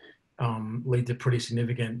to lead to pretty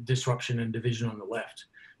significant disruption and division on the left.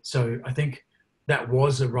 So I think that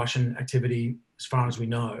was a Russian activity, as far as we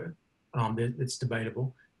know. It's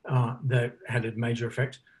debatable, that had a major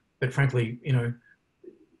effect. But frankly,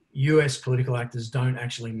 US political actors don't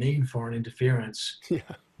actually need foreign interference to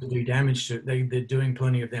do damage to. They're doing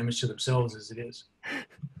plenty of damage to themselves as it is.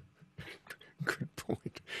 Good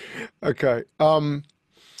point. Okay.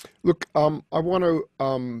 Look, I want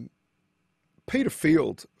to, Peter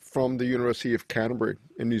Field from the University of Canterbury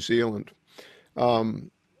in New Zealand.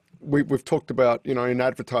 We've talked about, in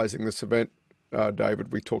advertising this event,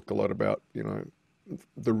 David, we talked a lot about,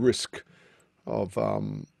 the risk of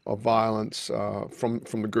violence from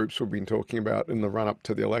the groups we've been talking about in the run up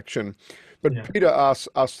to the election. But Peter asked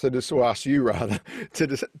us to ask you rather,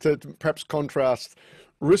 to perhaps contrast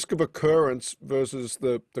risk of occurrence versus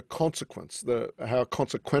the consequence, how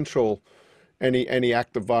consequential any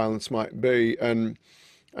act of violence might be, and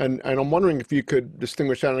I'm wondering if you could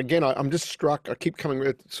distinguish that. And again, I'm just struck. I keep coming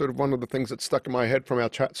with sort of one of the things that's stuck in my head from our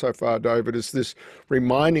chat so far, David, is this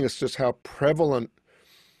reminding us just how prevalent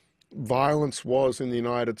violence was in the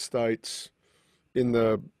United States in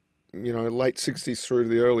the late 60s through to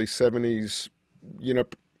the early 70s.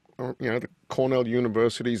 The Cornell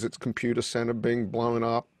University's its computer center being blown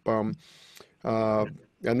up, and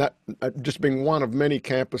that just being one of many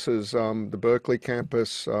campuses, the Berkeley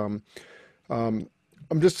campus.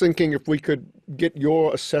 I'm just thinking if we could get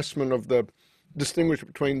your assessment of the distinguish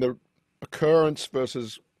between the occurrence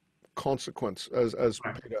versus consequence, as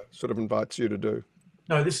Peter sort of invites you to do.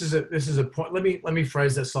 No, this is a point. Let me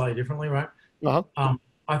phrase that slightly differently, right?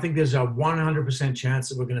 I think there's a 100% chance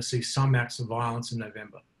that we're going to see some acts of violence in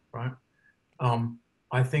November, right?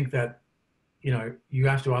 I think that, you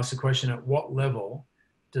have to ask the question, at what level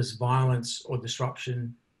does violence or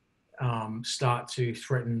disruption start to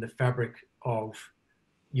threaten the fabric of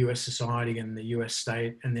US society and the US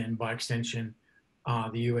state, and then by extension,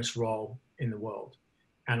 the US role in the world?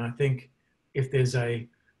 And I think if there's a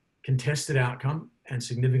contested outcome and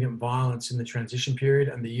significant violence in the transition period,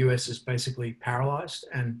 and the US is basically paralyzed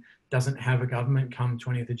and doesn't have a government come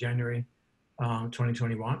 20th of January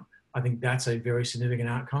 2021, I think that's a very significant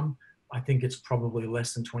outcome. I think it's probably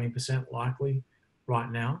less than 20% likely right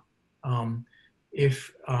now.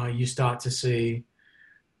 If you start to see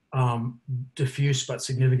diffuse but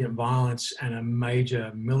significant violence and a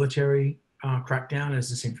major military crackdown, as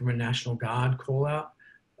seen from a National Guard call out,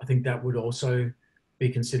 I think that would also be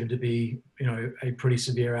considered to be, a pretty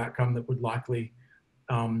severe outcome that would likely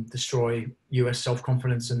destroy US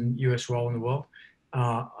self-confidence and US role in the world.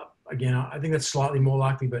 Again, I think that's slightly more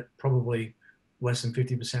likely, but probably less than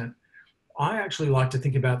 50%. I actually like to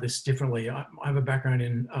think about this differently. I have a background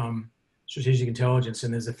in strategic intelligence,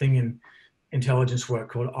 and there's a thing in intelligence work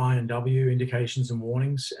called I&W, indications and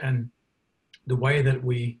warnings. And the way that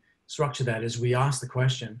we structure that is we ask the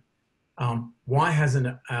question, why hasn't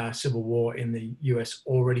a civil war in the US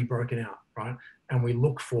already broken out, right? And we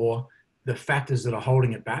look for the factors that are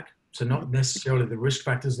holding it back. So not necessarily the risk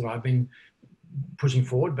factors that I've been pushing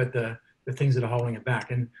forward, but the things that are holding it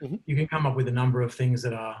back. And you can come up with a number of things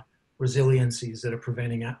that are resiliencies that are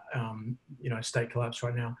preventing, state collapse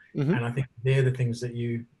right now. And I think they're the things that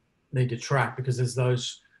you need to track, because as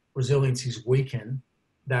those resiliencies weaken,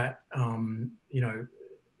 that,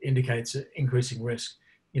 indicates increasing risk.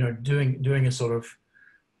 Doing a sort of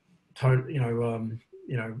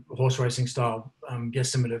horse racing style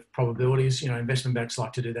guesstimate of probabilities. Investment banks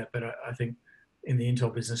like to do that, but I think in the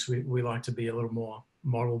intel business we like to be a little more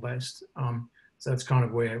model based. So that's kind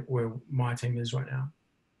of where my team is right now.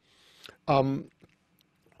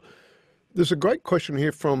 There's a great question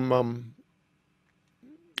here from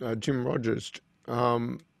Jim Rogers.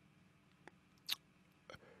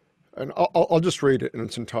 And I'll just read it in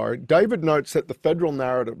its entirety. David notes that the federal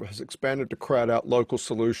narrative has expanded to crowd out local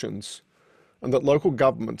solutions, and that local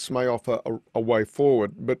governments may offer a way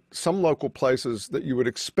forward, but some local places that you would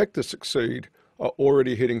expect to succeed are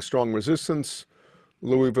already hitting strong resistance.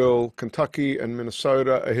 Louisville, Kentucky, and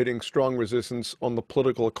Minnesota are hitting strong resistance on the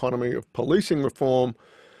political economy of policing reform.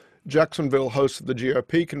 Jacksonville, host of the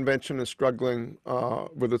GOP convention, is struggling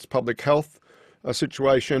with its public health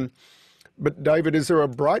situation. But David, is there a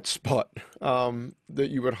bright spot that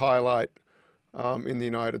you would highlight in the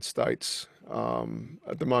United States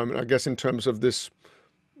at the moment, I guess, in terms of this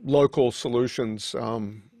local solutions,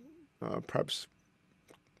 perhaps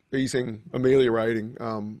ameliorating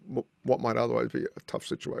what might otherwise be a tough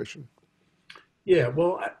situation? Yeah,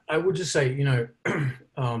 well, I would just say,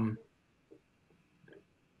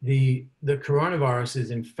 the coronavirus is,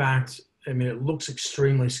 in fact, it looks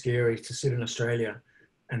extremely scary to sit in Australia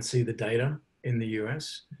and see the data in the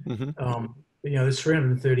US. There's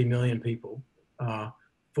 330 million people.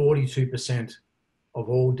 42% of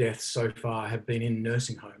all deaths so far have been in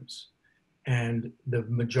nursing homes. And the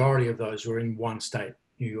majority of those were in one state,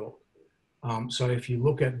 New York. So if you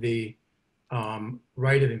look at the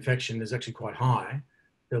rate of infection is actually quite high.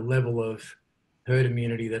 The level of herd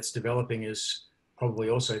immunity that's developing is probably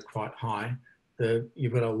also quite high.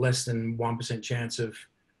 You've got a less than 1% chance of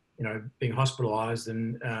being hospitalized,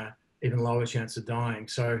 and even lower chance of dying.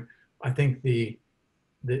 So I think the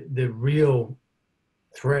real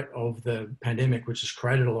threat of the pandemic, which has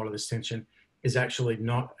created a lot of this tension, is actually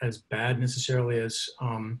not as bad necessarily as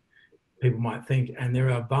people might think. And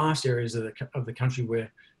there are vast areas of the country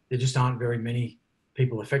where there just aren't very many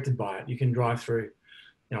people affected by it. You can drive through,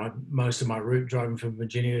 most of my route driving from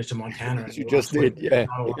Virginia to Montana. You just did, yeah.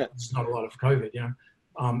 It's not a lot of COVID,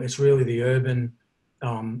 It's really the urban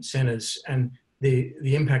centers, and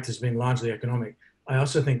the impact has been largely economic. I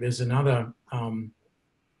also think there's another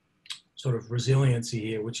sort of resiliency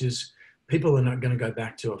here, which is people are not going to go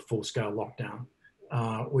back to a full-scale lockdown.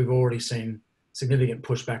 We've already seen significant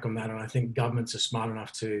pushback on that, and I think governments are smart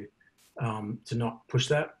enough to not push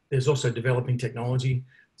that. There's also developing technology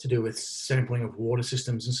to do with sampling of water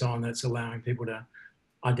systems and so on that's allowing people to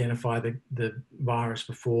identify the virus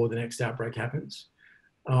before the next outbreak happens.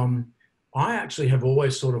 I actually have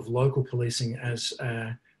always thought of local policing as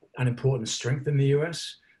an important strength in the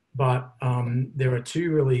US, but there are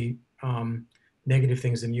two really negative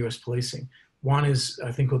things in US policing. One is,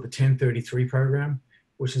 I think, called the 1033 program,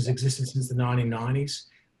 which has existed since the 1990s,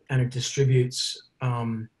 and it distributes,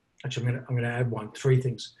 actually I'm going to add three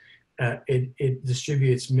things. It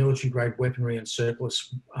distributes military-grade weaponry and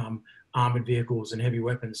surplus armored vehicles and heavy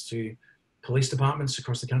weapons to police departments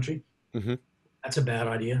across the country. That's a bad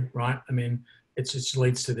idea, right? I mean, it just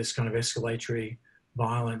leads to this kind of escalatory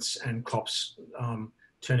violence and cops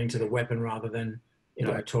turning to the weapon rather than,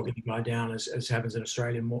 talking the guy down, as happens in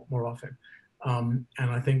Australia more often. And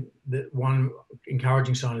I think that one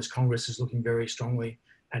encouraging sign is Congress is looking very strongly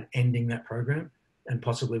at ending that program and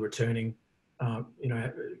possibly returning,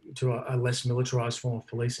 to a less militarized form of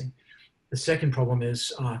policing. The second problem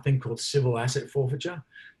is a thing called civil asset forfeiture.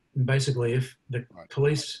 And basically, if the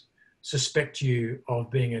police suspect you of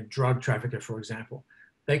being a drug trafficker, for example,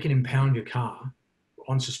 they can impound your car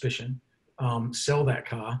on suspicion, sell that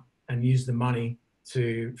car, and use the money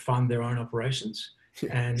to fund their own operations.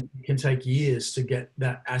 And it can take years to get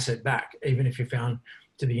that asset back, even if you're found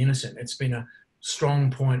to be innocent. It's been a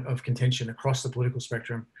strong point of contention across the political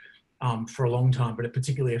spectrum for a long time, but it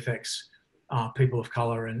particularly affects people of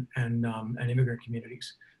color and immigrant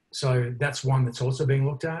communities. So that's one that's also being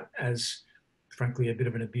looked at as, frankly, a bit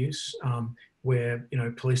of an abuse, where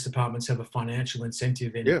police departments have a financial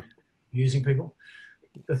incentive in using people.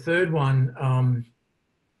 The third one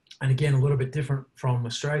and again, a little bit different from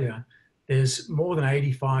Australia, there's more than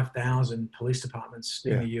 85,000 police departments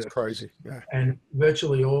in Yeah, the it's US, crazy. Yeah. and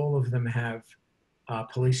virtually all of them have a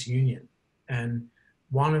police union. And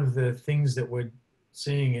one of the things that we're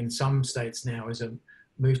seeing in some states now is a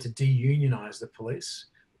move to de-unionize the police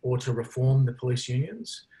or to reform the police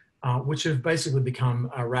unions, which have basically become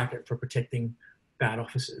a racket for protecting bad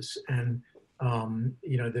officers. And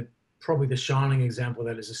probably the shining example of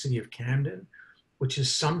that is the city of Camden, which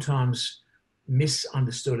is sometimes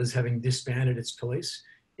misunderstood as having disbanded its police.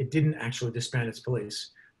 It didn't actually disband its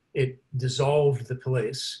police. It dissolved the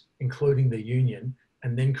police, including the union,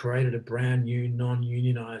 and then created a brand new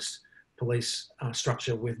non-unionized police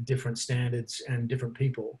structure with different standards and different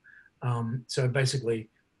people. So basically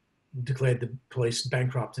declared the police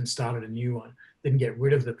bankrupt and started a new one. Didn't get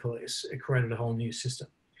rid of the police. It created a whole new system.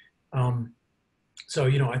 So,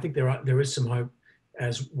 I think there is some hope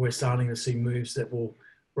as we're starting to see moves that will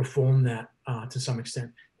reform that to some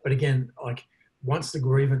extent. But again, like once the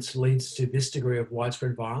grievance leads to this degree of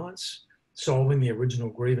widespread violence, solving the original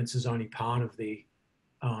grievance is only part of the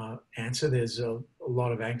answer. There's a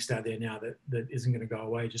lot of angst out there now that isn't going to go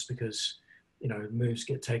away just because, moves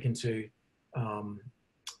get taken to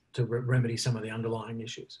remedy some of the underlying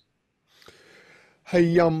issues.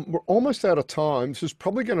 Hey, we're almost out of time. This is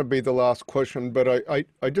probably going to be the last question, but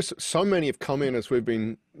I just, so many have come in as we've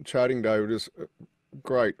been chatting, David. Is a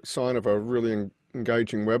great sign of a really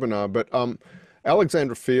engaging webinar. But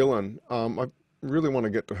Alexandra Phelan, I really want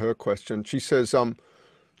to get to her question. She says,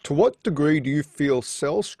 to what degree do you feel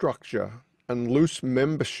cell structure and loose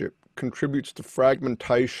membership contributes to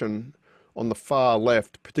fragmentation on the far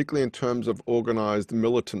left, particularly in terms of organized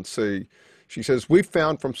militancy? She says, we've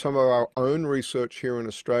found from some of our own research here in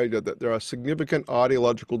Australia that there are significant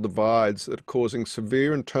ideological divides that are causing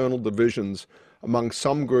severe internal divisions among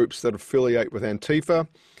some groups that affiliate with Antifa,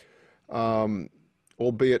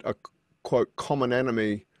 albeit a, quote, common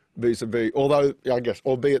enemy vis-a-vis, although I guess,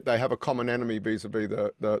 albeit they have a common enemy vis-a-vis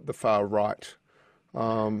the far right.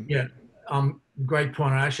 Yeah, great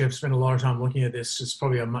point. I actually have spent a lot of time looking at this. It's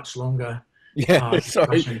probably a much longer Yeah,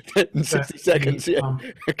 sorry, discussion. in 60 seconds, yeah.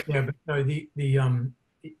 Yeah, but no,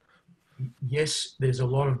 yes, there's a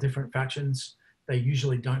lot of different factions. They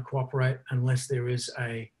usually don't cooperate unless there is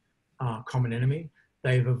a common enemy.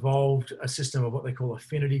 They've evolved a system of what they call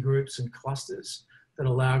affinity groups and clusters that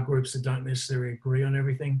allow groups that don't necessarily agree on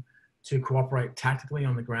everything to cooperate tactically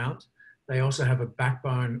on the ground. They also have a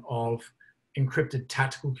backbone of encrypted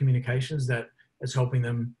tactical communications that is helping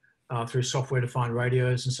them through software-defined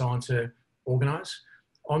radios and so on to organize.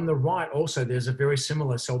 On the right also, there's a very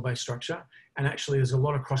similar cell-based structure, and actually there's a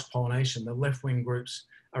lot of cross-pollination. The left-wing groups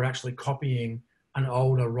are actually copying an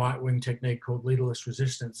older right-wing technique called leaderless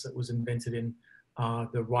resistance that was invented in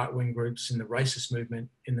the right-wing groups in the racist movement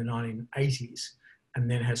in the 1980s, and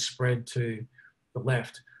then has spread to the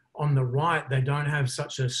left. On the right, they don't have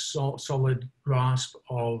such a solid grasp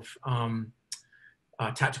of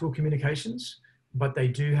tactical communications, but they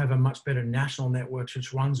do have a much better national network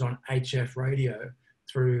which runs on HF radio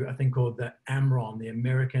through a thing called the AMRON, the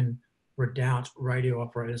American Redoubt Radio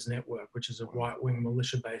Operators Network, which is a right-wing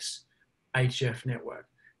militia-based HF network.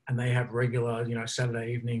 And they have regular,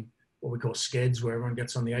 Saturday evening, what we call skeds, where everyone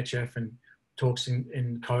gets on the HF and talks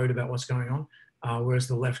in code about what's going on, whereas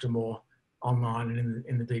the left are more online and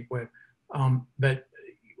in the deep web. But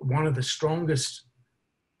one of the strongest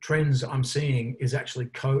trends I'm seeing is actually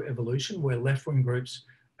co-evolution, where left-wing groups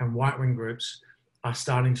and right-wing groups are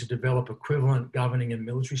starting to develop equivalent governing and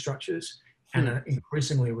military structures and are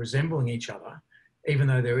increasingly resembling each other, even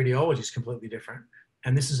though their ideology is completely different.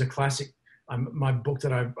 And this is a classic, my book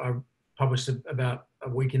that I published about a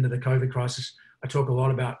week into the COVID crisis, I talk a lot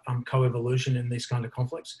about co-evolution in these kind of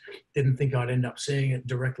conflicts. Didn't think I'd end up seeing it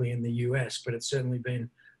directly in the US, but it's certainly been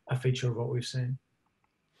a feature of what we've seen.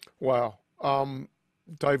 Wow.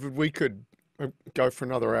 David, we could go for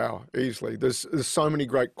another hour easily. There's so many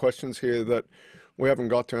great questions here that we haven't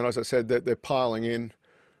got to, and as I said, they're piling in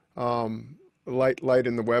late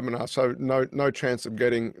in the webinar, so no chance of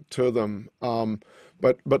getting to them.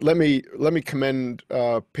 But let me commend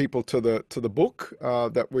people to the book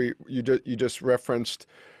that you just referenced.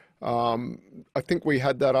 I think we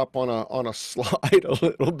had that up on a slide a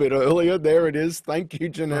little bit earlier. There it is. Thank you,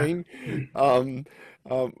 Janine.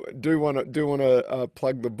 Do want to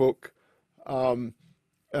plug the book.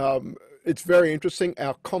 It's very interesting.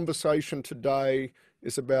 Our conversation today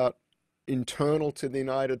is about internal to the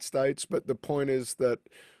United States, but the point is that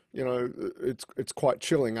it's quite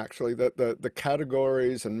chilling actually that the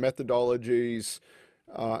categories and methodologies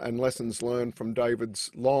and lessons learned from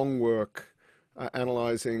David's long work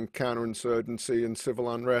analysing counterinsurgency and civil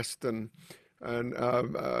unrest and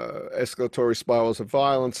escalatory spirals of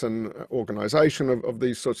violence and organisation of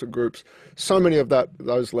these sorts of groups. So many of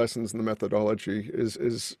those lessons in the methodology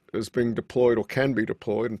is being deployed or can be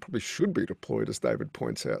deployed and probably should be deployed, as David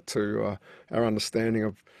points out, to our understanding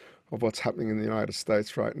of what's happening in the United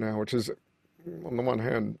States right now, which is, on the one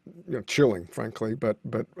hand, chilling, frankly, but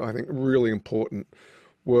I think really important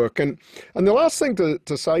work. And the last thing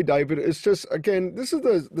to say, David, is just, again, this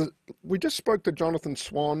is we just spoke to Jonathan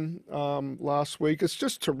Swan last week. It's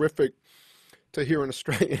just terrific to hear an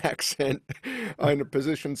Australian accent in a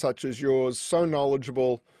position such as yours, so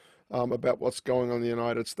knowledgeable about what's going on in the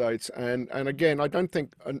United States. And again, I don't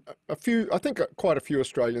think I think quite a few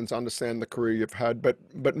Australians understand the career you've had, but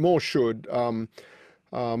more should.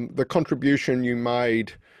 The contribution you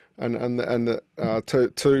made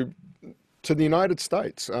to the United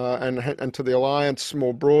States and to the alliance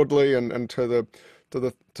more broadly, and to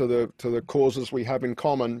the causes we have in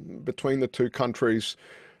common between the two countries.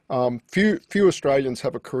 Few Australians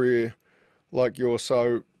have a career like yours.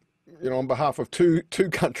 So, on behalf of two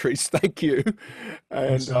countries, thank you.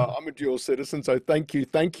 And I'm a dual citizen, so thank you.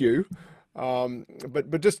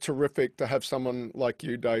 But just terrific to have someone like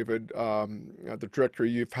you, David, the trajectory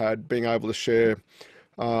you've had, being able to share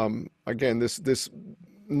again this.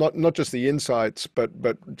 Not just the insights, but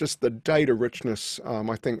just the data richness. I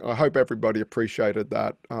hope everybody appreciated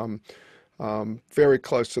that. Very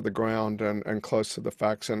close to the ground and close to the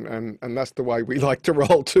facts, and that's the way we like to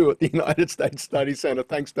roll too at the United States Study Center.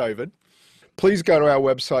 Thanks, David. Please go to our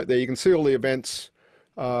website there. You can see all the events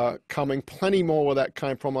coming. Plenty more where that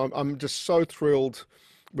came from. I'm just so thrilled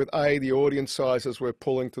with the audience sizes we're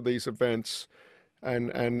pulling to these events.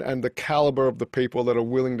 And the caliber of the people that are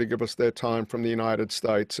willing to give us their time from the United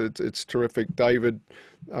States. It's terrific. David,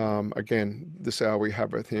 again, this hour we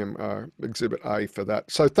have with him, Exhibit A for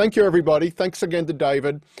that. So thank you, everybody. Thanks again to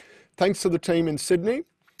David. Thanks to the team in Sydney.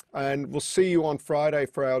 And we'll see you on Friday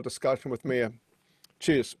for our discussion with Mia.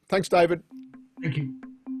 Cheers. Thanks, David. Thank you.